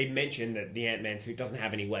 like they mentioned that the Ant-Man suit doesn't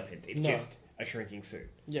have any weapons. It's just a shrinking suit.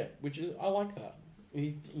 Yeah, which is I like that.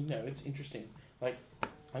 It's interesting. Like,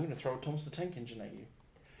 I'm going to throw a Thomas the Tank Engine at you.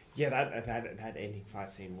 Yeah, that ending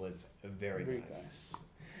fight scene was very nice.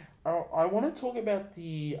 I want to talk about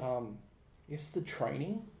the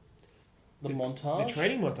training, the montage, the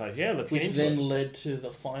training montage. Yeah, let's get which into then it. led to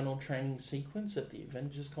the final training sequence at the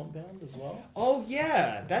Avengers compound as well. Oh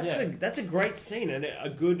yeah, that's a great scene and a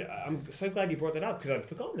good. I'm so glad you brought that up because I'd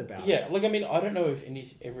forgotten about it. Yeah, like I mean, I don't know if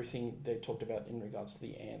everything they talked about in regards to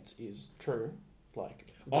the ants is true. Like,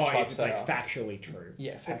 if it's like factually true.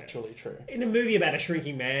 Yeah, factually true. In a movie about a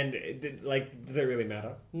shrinking man, does it really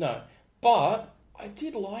matter? No, but I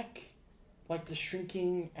did like the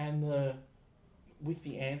shrinking and the with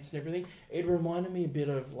the ants and everything. It reminded me a bit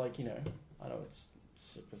of I know it's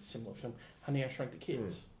a similar film, Honey, I Shrunk the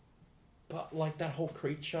Kids, but like that whole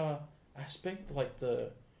creature aspect, like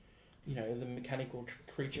the mechanical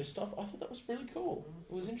creature stuff. I thought that was really cool.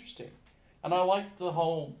 It was interesting, and I liked the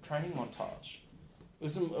whole training montage.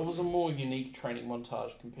 It was a more unique training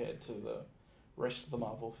montage compared to the rest of the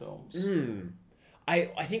Marvel films.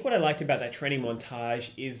 I think what I liked about that training montage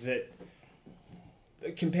is that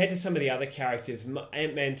compared to some of the other characters,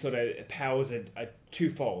 Ant-Man sort of powers are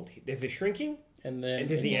twofold. There's the shrinking and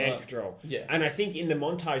there's the ant control. Yeah. And I think in the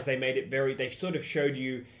montage they made it they sort of showed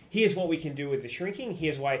you, here's what we can do with the shrinking,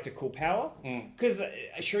 here's why it's a cool power. Because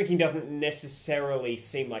shrinking doesn't necessarily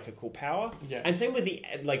seem like a cool power. Yeah. And same with the,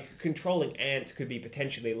 controlling ants could be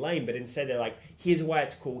potentially lame, but instead they're like, here's why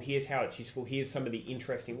it's cool, here's how it's useful, here's some of the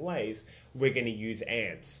interesting ways we're going to use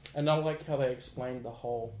ants. And I like how they explained the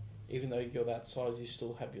whole, even though you're that size, you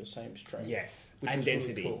still have your same strength. Yes, which and is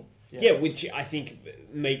density. really cool. Yeah, which I think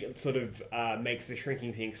makes the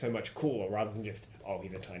shrinking thing so much cooler rather than just,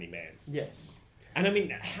 he's a tiny man. Yes. And I mean,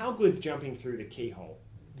 how good's jumping through the keyhole?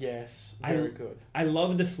 Yes, very good. I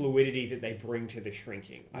love the fluidity that they bring to the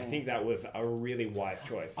shrinking. I think that was a really wise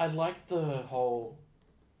choice. I like the whole,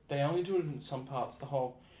 they only do it in some parts, the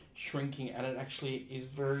whole shrinking, and it actually is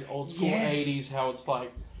very old school 80s, how it's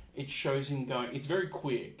like, it shows him going, it's very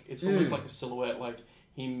quick. It's almost like a silhouette, like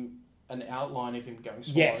him, an outline of him going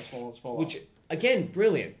smaller, smaller, and smaller. Which, again,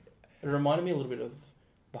 brilliant. It reminded me a little bit of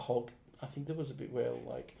the Hulk. I think there was a bit where,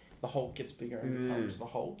 the Hulk gets bigger and becomes the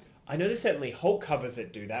Hulk. I know there's certainly Hulk covers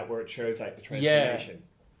that do that, where it shows, the transformation.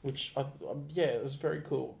 Yeah, which, it was very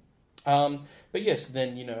cool. But yes,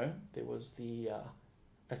 then, there was the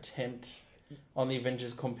attempt on the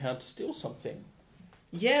Avengers compound to steal something.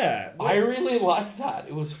 Yeah. I really liked that.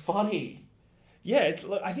 It was funny. Yeah,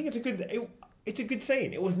 I think it's a good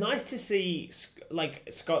scene. It was nice to see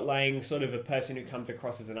Scott Lang, sort of a person who comes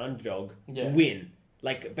across as an underdog, win.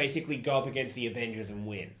 Basically go up against the Avengers and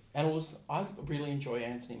win. And I really enjoy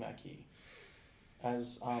Anthony Mackie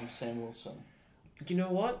as Sam Wilson. You know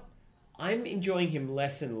what? I'm enjoying him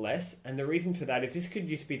less and less, and the reason for that is this could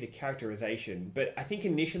just be the characterization. But I think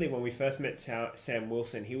initially when we first met Sam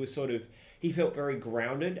Wilson, he was he felt very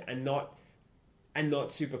grounded and not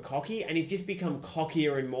super cocky, and he's just become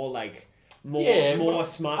cockier and more more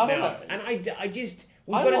smart mouth. And I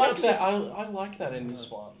like that in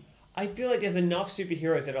this one. I feel like there's enough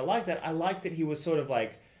superheroes that are like that. I like that he was sort of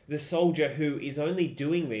like the soldier who is only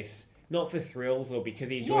doing this not for thrills or because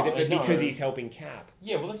he enjoys it, but because he's helping Cap.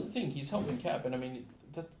 Yeah, well, that's the thing. He's helping Cap, and I mean,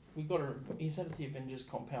 he's at the Avengers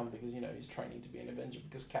compound because he's training to be an Avenger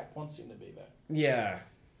because Cap wants him to be there. Yeah.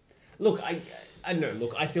 Look, I don't know.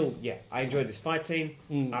 Look, I enjoyed this fight scene.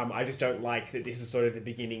 I just don't like that this is sort of the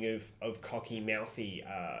beginning of cocky, mouthy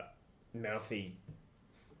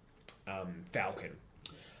Falcon.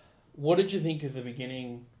 What did you think of the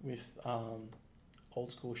beginning with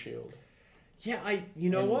Old School Shield? Yeah,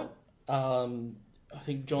 what? I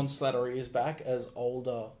think John Slattery is back as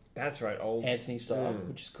older. That's right, old Anthony Starr,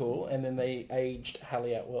 which is cool. And then they aged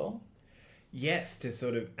Haley Atwell. Yes,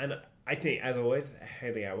 and I think, as always,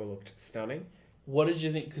 Haley Atwell looked stunning. What did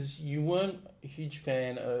you think? Because you weren't a huge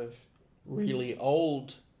fan of really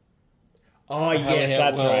old. Oh yes,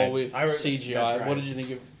 that's right. With CGI. That's right. What did you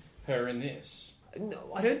think of her in this?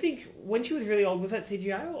 No, I don't think when she was really old was that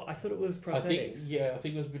CGI. Or I thought it was prosthetics. I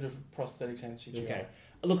think it was a bit of prosthetics and CGI. Okay.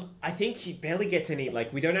 Look, I think she barely gets any.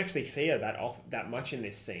 We don't actually see her that much in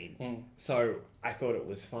this scene. So I thought it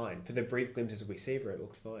was fine. For the brief glimpses we see of her, it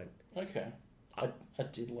looked fine. Okay, I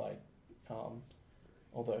did like,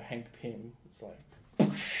 although Hank Pym was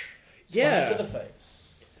like, yeah, to the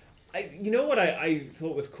face. You know what I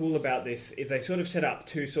thought was cool about this is they sort of set up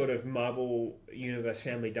two sort of Marvel Universe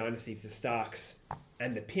family dynasties, the Starks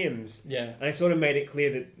and the Pyms. Yeah. And they sort of made it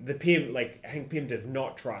clear that the Pym, like Hank Pym, does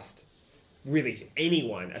not trust really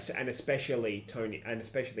anyone, and especially Tony, and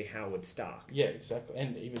especially Howard Stark. Yeah, exactly.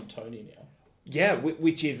 And even Tony now. Yeah,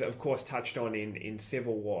 which is of course touched on in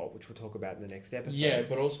Civil War, which we'll talk about in the next episode. Yeah,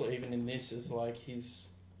 but also even in this is like he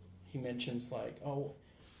mentions like, oh,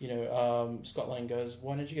 you know, Scott Lang goes,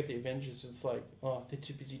 why don't you get the Avengers? It's like, oh, they're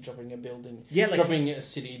too busy dropping a building, dropping a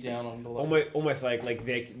city down on below. Almost like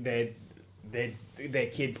they're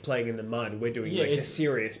kids playing in the mud. We're doing the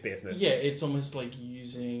serious business. Yeah, it's almost like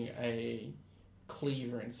using a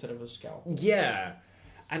cleaver instead of a scalpel. Yeah,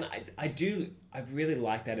 and I really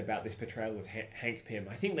like that about this portrayal as Hank Pym.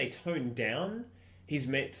 I think they toned down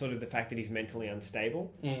sort of the fact that he's mentally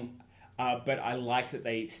unstable. But I like that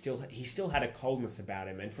he still had a coldness about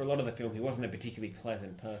him, and for a lot of the film, he wasn't a particularly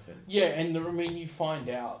pleasant person. Yeah, and I mean, you find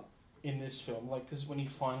out in this film, like, because when he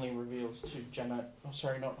finally reveals to Janet,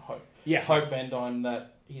 Hope Van Dyne,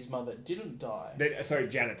 that his mother didn't die.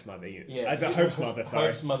 Janet's mother. Hope's mother. Sorry,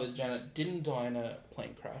 Hope's mother, Janet, didn't die in a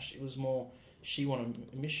plane crash. It was more she wanted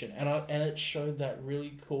a mission, and it showed that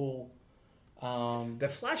really cool. The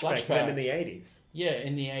flashback to them in the 80s. Yeah,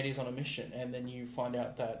 in the 80s on a mission, and then you find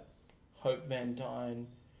out that Hope Van Dyne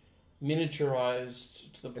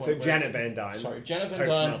miniaturized to the point. So Janet Van Dyne. Sorry, Janet Van Hope's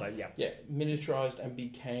Dyne. mother, yeah, miniaturized and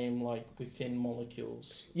became like within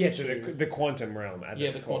molecules. Yeah, to the quantum realm.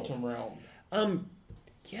 Quantum realm.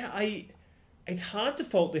 It's hard to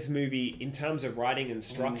fault this movie in terms of writing and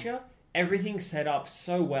structure. Everything's set up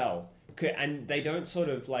so well, and they don't sort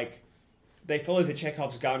of like they follow the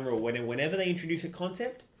Chekhov's gun rule. Whenever they introduce a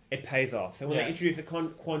concept, it pays off. So when they introduce the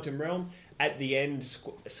quantum realm, at the end,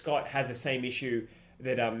 Scott has the same issue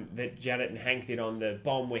that Janet and Hank did on the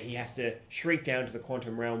bomb, where he has to shrink down to the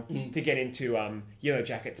quantum realm to get into Yellow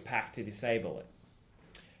Jacket's pack to disable it.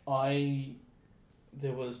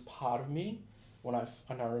 There was part of me and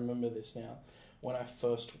I remember this now, when I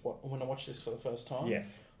watched this for the first time.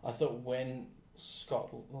 Yes. I thought when Scott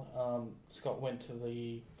went to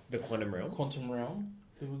the quantum realm,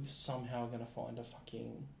 he was somehow going to find a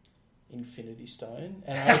fucking Infinity Stone,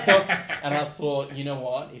 and I thought, you know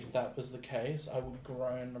what? If that was the case, I would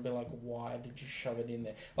groan and be like, "Why did you shove it in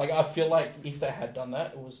there?" Like, I feel like if they had done that,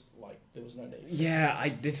 it was like there was no need. Yeah,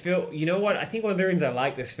 you know what? I think one of the reasons I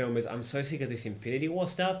like this film is I'm so sick of this Infinity War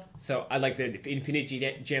stuff. So I like the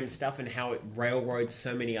Infinity Gem stuff and how it railroads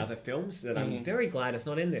so many other films that I'm very glad it's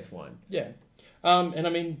not in this one. Yeah. And I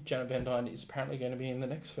mean, Janet Van Dyne is apparently going to be in the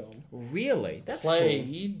next film. Really? That's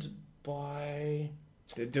played by.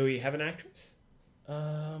 Do we have an actress?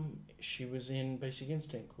 She was in Basic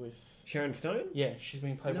Instinct with Sharon Stone. Yeah, she's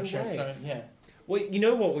being played by Sharon Stone. Yeah. Well, you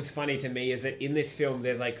know what was funny to me is that in this film,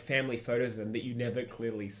 there's like family photos of them that you never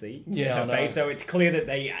clearly see. Yeah, I know. So it's clear that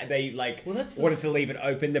they like wanted to leave it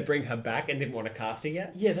open to bring her back and didn't want to cast her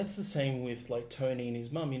yet. Yeah, that's the same with like Tony and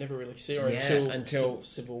his mum. You never really see her until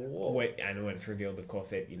Civil War. And when it's revealed, of course,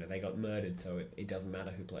 that they got murdered, so it doesn't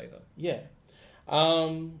matter who plays her. Yeah.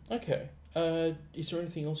 Okay. Is there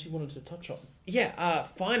anything else you wanted to touch on? Yeah,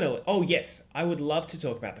 finally. Oh, yes. I would love to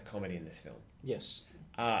talk about the comedy in this film. Yes.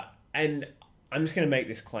 And I'm just going to make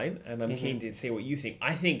this claim, and I'm keen to see what you think.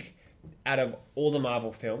 I think out of all the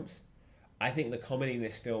Marvel films, I think the comedy in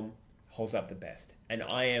this film holds up the best. And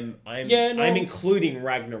I'm including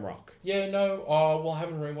Ragnarok. Yeah, no. Well, I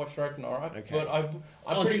haven't rewatched Ragnarok, but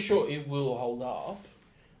I'm pretty sure it will hold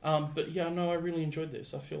up. But yeah, no, I really enjoyed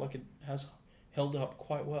this. I feel like it has held up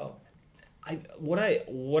quite well. What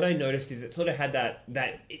I noticed is it sort of had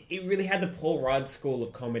that it really had the Paul Rudd school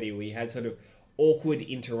of comedy where you had sort of awkward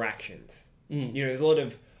interactions. There's a lot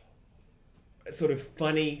of sort of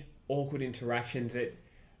funny, awkward interactions that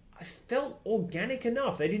I felt organic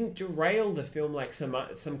enough. They didn't derail the film like some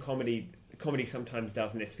comedy sometimes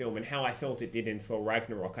does in this film, and how I felt it did in Thor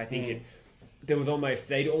Ragnarok. I think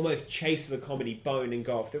they'd almost chase the comedy bone and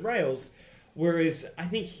go off the rails, whereas I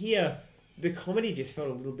think here the comedy just felt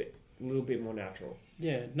a little bit more natural.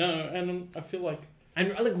 Yeah, no, and I feel like... And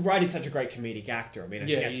like Rudd is such a great comedic actor. I mean, I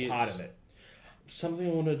think that's part of it. Something I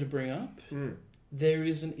wanted to bring up. There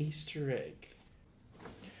is an Easter egg.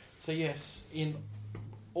 So yes, in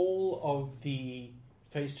all of the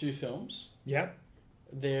Phase 2 films... Yep.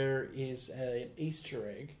 There is an Easter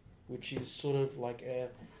egg, which is sort of like a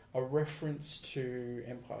reference to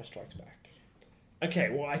Empire Strikes Back. Okay,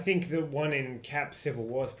 well, I think the one in Cap Civil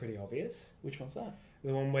War is pretty obvious. Which one's that?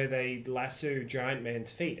 The one where they lasso Giant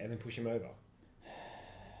Man's feet and then push him over.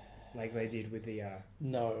 Like they did with the...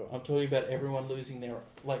 No, I'm talking about everyone losing their...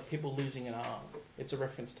 Like, people losing an arm. It's a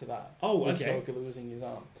reference to that. Oh, okay. Luke Skywalker losing his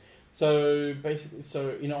arm. So, basically,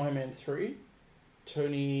 in Iron Man 3,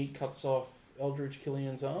 Tony cuts off Eldridge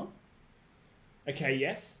Killian's arm. Okay,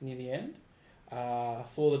 yes. near the end.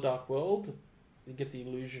 Thor: The Dark World, you get the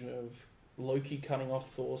illusion of Loki cutting off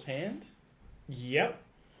Thor's hand. Yep.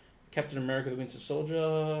 Captain America: The Winter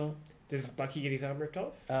Soldier. Does Bucky get his arm ripped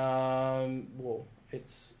off? Well,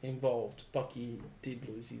 it's involved. Bucky did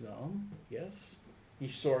lose his arm. Yes, you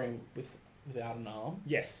saw him without an arm.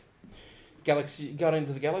 Yes. Guardians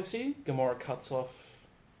of the Galaxy. Gamora cuts off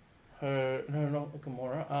her. No, not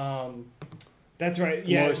Gamora. That's right.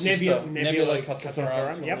 Yeah, Gamora's sister. Nebula cuts off her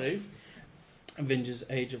arm. I Yep. believe. Avengers: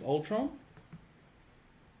 Age of Ultron.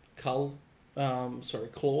 Claw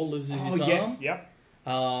loses his arm. Yes. Yep.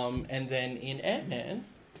 And then in Ant-Man,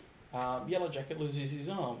 Yellow Jacket loses his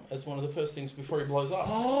arm as one of the first things before he blows up.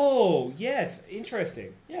 Oh, yes.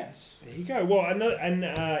 Interesting. Yes. There you go. Well,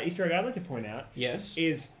 another Easter egg I'd like to point out Yes.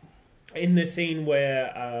 is in the scene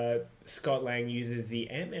where Scott Lang uses the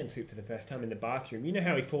Ant-Man suit for the first time in the bathroom. You know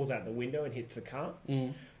how he falls out the window and hits the car?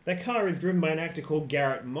 Mm. That car is driven by an actor called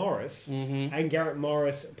Garrett Morris, and Garrett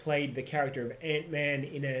Morris played the character of Ant-Man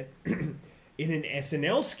in a in an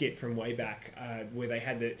SNL skit from way back where they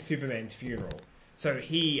had the Superman's funeral. So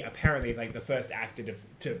he apparently is like the first actor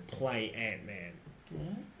to play Ant-Man.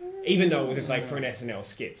 Even though it was just like for an SNL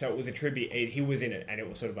skit. So it was a tribute. He was in it, and it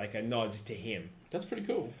was sort of like a nod to him. That's pretty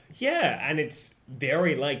cool. Yeah, and it's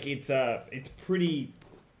very like it's pretty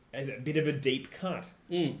a bit of a deep cut.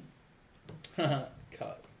 Cut.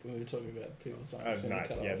 We were talking about people's arms. Oh, nice.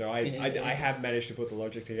 Cut Yeah, off. no, I have managed to put the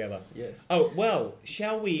logic together. Yes. Oh well,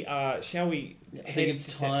 shall we? I think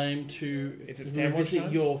it's time to Is it Stan Watch revisit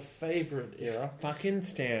time? your favourite era. Fucking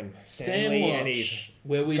Stan Stan Lee Watch, and his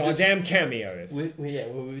where we goddamn cameos. where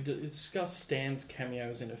we discuss Stan's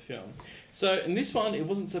cameos in a film. So in this one, it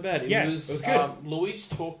wasn't so bad. Yeah, was it was good. Luis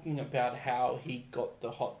talking about how he got the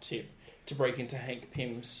hot tip to break into Hank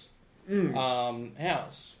Pym's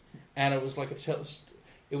house, and it was like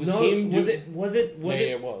it was him. Was it? Yeah,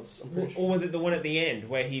 it was. I'm pretty sure. Or was it the one at the end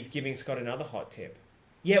where he's giving Scott another hot tip?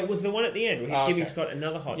 Yeah, it was the one at the end where he's giving okay. Scott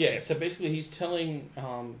another hot Yeah, tip. so basically he's telling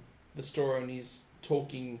the story and he's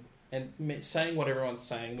talking and saying what everyone's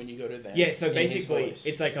saying when you go to them. Yeah, so in his basically voice.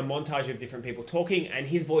 it's like a montage of different people talking, and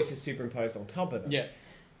his voice is superimposed on top of them. Yeah,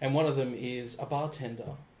 and one of them is a bartender.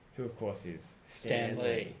 Who, of course, is Stan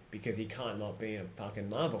Lee. because he can't not be in a fucking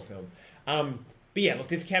Marvel film. But yeah, look,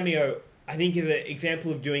 this cameo, I think, is an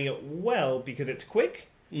example of doing it well because it's quick,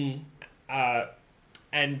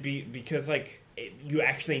 and because like you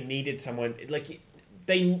actually needed someone like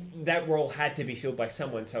that role had to be filled by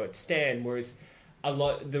someone, so it's Stan. Whereas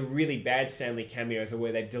the really bad Stan Lee cameos are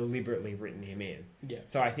where they've deliberately written him in. Yeah.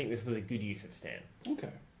 So I think this was a good use of Stan. Okay.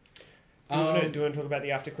 Do you want to talk about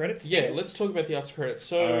the after credits? Yeah, let's talk about the after credits.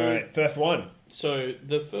 So, All right, first one. So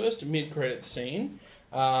the first mid-credits scene,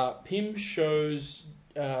 Pym shows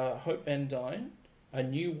Hope Van Dyne a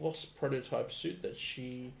new Wasp prototype suit that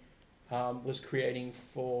she was creating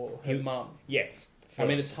for her mum. Yes. I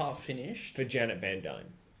mean, it's half finished. For Janet Van Dyne.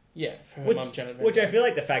 Yeah, for her mum, Janet Van Which I Dyne. feel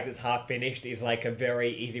like the fact that it's half finished is like a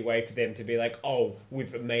very easy way for them to be like, oh,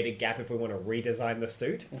 we've made a gap if we want to redesign the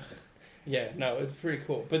suit. Yeah, no, it's pretty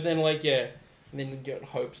cool. But then, like, yeah, and then you get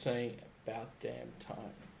Hope saying, about damn time.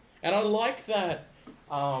 And I like that,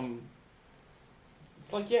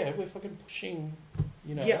 it's like, yeah, we're fucking pushing,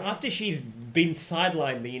 you know. Yeah, after she's been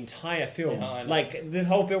sidelined the entire film. Yeah, I know. Like, this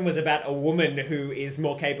whole film was about a woman who is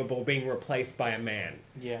more capable of being replaced by a man.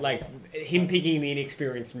 Yeah. Like, him picking the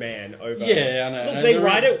inexperienced man over... Yeah, I know. Look, And they there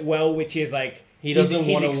write is- it well, which is like... He doesn't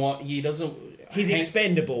he's He's Hank-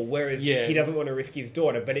 expendable, whereas Yeah. he doesn't want to risk his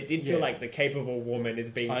daughter. But it did feel Yeah. like the capable woman is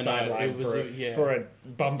being I know, sidelined it was for a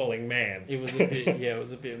bumbling man. It was a bit, yeah, it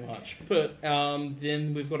was a bit much. But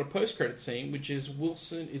then we've got a post-credit scene, which is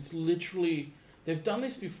Wilson. It's literally, they've done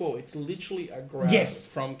this before. It's literally a grab Yes.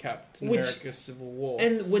 from Captain Which- America: Civil War.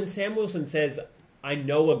 And when Sam Wilson says, "I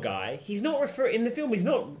know a guy," he's not in the film. He's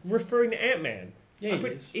not referring to Ant-Man. Yeah, he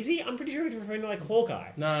is he? I'm pretty sure he's referring to like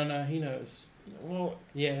Hawkeye. no, he knows. Well,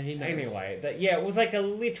 Yeah, he knows. anyway, it was like a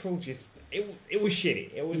literal just. It was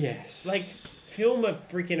shitty. It was Yes. like film a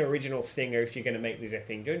freaking original stinger if you're going to make this a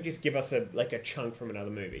thing. Don't just give us a chunk from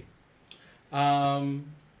another movie.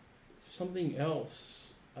 Something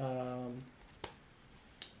else. Yeah,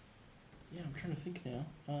 I'm trying to think now.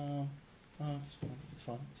 It's fine. It's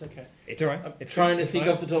fine. It's okay. It's alright. I'm It's trying to it's think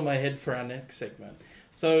fine. off the top of my head for our next segment.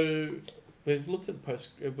 So we've looked at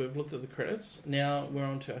we've looked at the credits. Now we're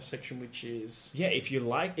on to our section, which is Yeah, if you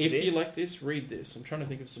like if this, you like this, read this. I'm trying to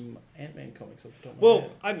think of some Ant-Man comics off the top of my Well,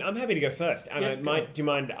 head. I'm happy to go first. And Yeah, go on. do you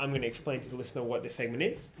mind? I'm going to explain to the listener what this segment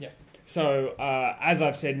is. Yeah. So, as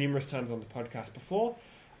I've said numerous times on the podcast before,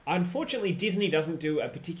 unfortunately, Disney doesn't do a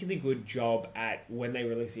particularly good job at, when they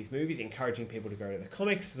release these movies, encouraging people to go to the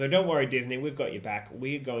comics. So don't worry, Disney, we've got your back.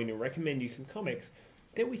 We're going to recommend you some comics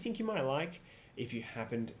that we think you might like if you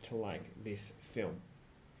happened to like this film.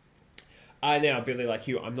 Now, Billy, like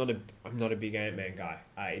you, I'm not a big Ant-Man guy.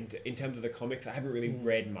 In terms of the comics, I haven't really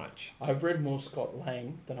read much. I've read more Scott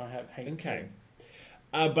Lang than I have Hank Okay.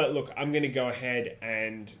 Pym. But look, I'm going to go ahead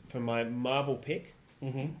and, for my Marvel pick,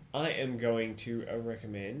 I am going to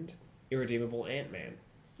recommend Irredeemable Ant-Man.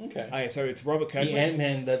 Okay. So it's Robert Kirkman. The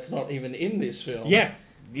Ant-Man that's not even in this film. Yeah.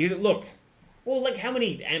 Look. Well, like, how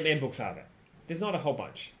many Ant-Man books are there? There's not a whole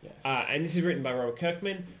bunch. Yes. And this is written by Robert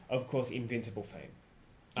Kirkman, of course, Invincible fame.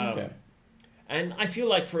 Okay. And I feel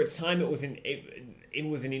like for its time, it was an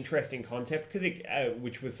interesting concept, because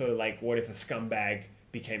which was sort of like, what if a scumbag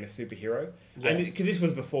became a superhero? Yeah. And because this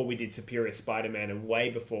was before we did Superior Spider-Man and way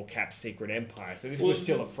before Cap's Secret Empire, so this was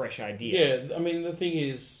still a fresh idea. Yeah, I mean, the thing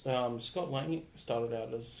is, Scott Lang started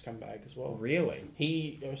out as a scumbag as well. Really?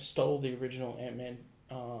 He stole the original Ant-Man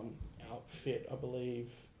outfit, I believe,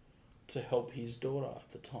 to help his daughter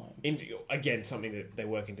at the time. Again, something that they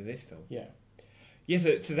work into this film. Yeah. Yeah,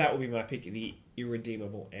 so that will be my pick, the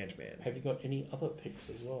Irredeemable Ant-Man. Have you got any other picks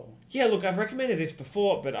as well? Yeah, look, I've recommended this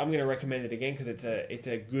before, but I'm going to recommend it again because it's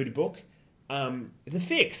a good book. The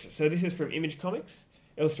Fix. So this is from Image Comics,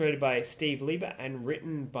 illustrated by Steve Lieber and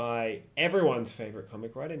written by everyone's favourite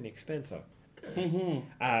comic writer, Nick Spencer. Who,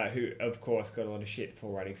 of course, got a lot of shit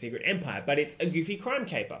for writing Secret Empire. But it's a goofy crime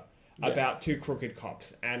caper about two crooked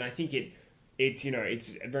cops. And I think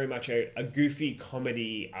it's very much a goofy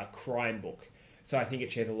comedy crime book. So I think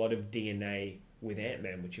it shares a lot of DNA with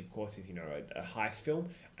Ant-Man, which of course is, a heist film,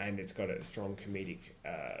 and it's got a strong comedic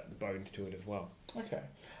bones to it as well. Okay.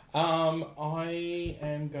 I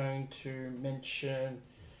am going to mention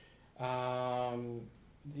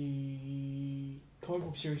the comic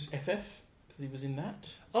book series FF, because he was in that.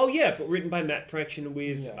 Oh yeah, written by Matt Fraction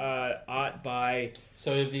with art by...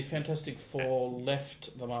 So the Fantastic Four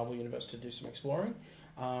left the Marvel Universe to do some exploring,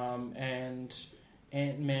 and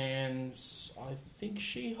Ant-Man's, I think,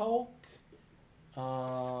 She-Hulk.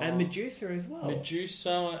 And Medusa as well.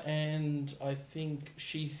 Medusa, and I think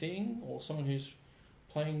She-Thing, or someone who's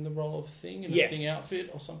playing the role of Thing in a Thing outfit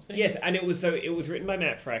or something. Yes, and it was written by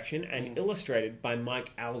Matt Fraction and illustrated by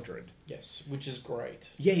Mike Aldred. Yes, which is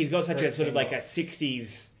great. Yeah, he's got such Great a sort of like a art.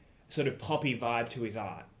 60s sort of poppy vibe to his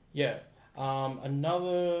art. Yeah.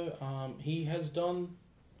 He has done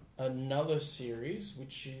another series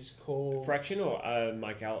which is called Fraction or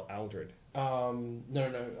Mike Aldred?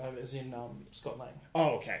 As in Scott Lang.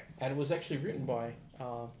 Oh, okay. And it was actually written by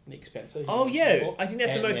Nick Spencer. I think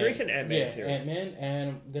that's the most recent Ant-Man series. Ant-Man,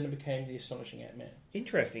 and then it became The Astonishing Ant-Man.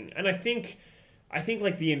 Interesting. And I think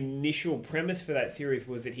like the initial premise for that series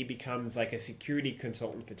was that he becomes like a security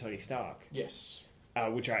consultant for Tony Stark. Yes.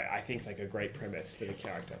 Which I think is like a great premise for the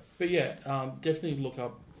character. But yeah, definitely look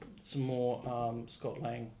up some more Scott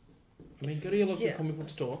Lang. I mean, go to your local comic book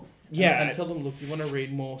store. And tell them, look, you want to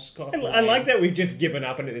read more Scott Lang. I like that we've just given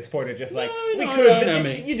up on it at this point and just you do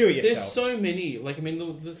it yourself. There's so many. Like, I mean, the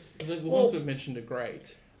ones we've mentioned are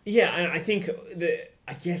great. Yeah, and I think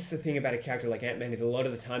I guess the thing about a character like Ant-Man is a lot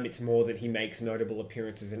of the time it's more that he makes notable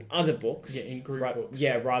appearances in other books. Yeah, in group books.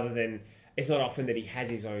 Yeah, rather than... It's not often that he has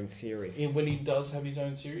his own series. And when he does have his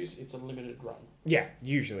own series, it's a limited run. Yeah,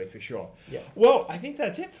 usually, for sure. Yeah. Well, I think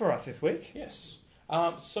that's it for us this week. Yes.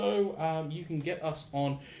 So you can get us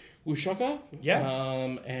on Wushoka,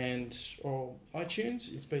 or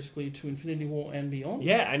iTunes. It's basically To Infinity War and Beyond.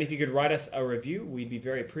 Yeah, and if you could write us a review, we'd be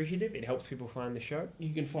very appreciative. It helps people find the show.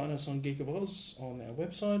 You can find us on Geek of Oz on our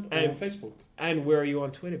website or on Facebook. And where are you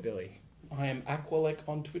on Twitter, Billy? I am Aqualec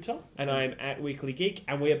on Twitter. And I'm at Weekly Geek,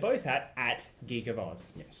 and we are both at Geek of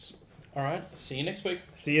Oz. Yes. All right. See you next week.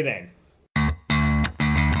 See you then.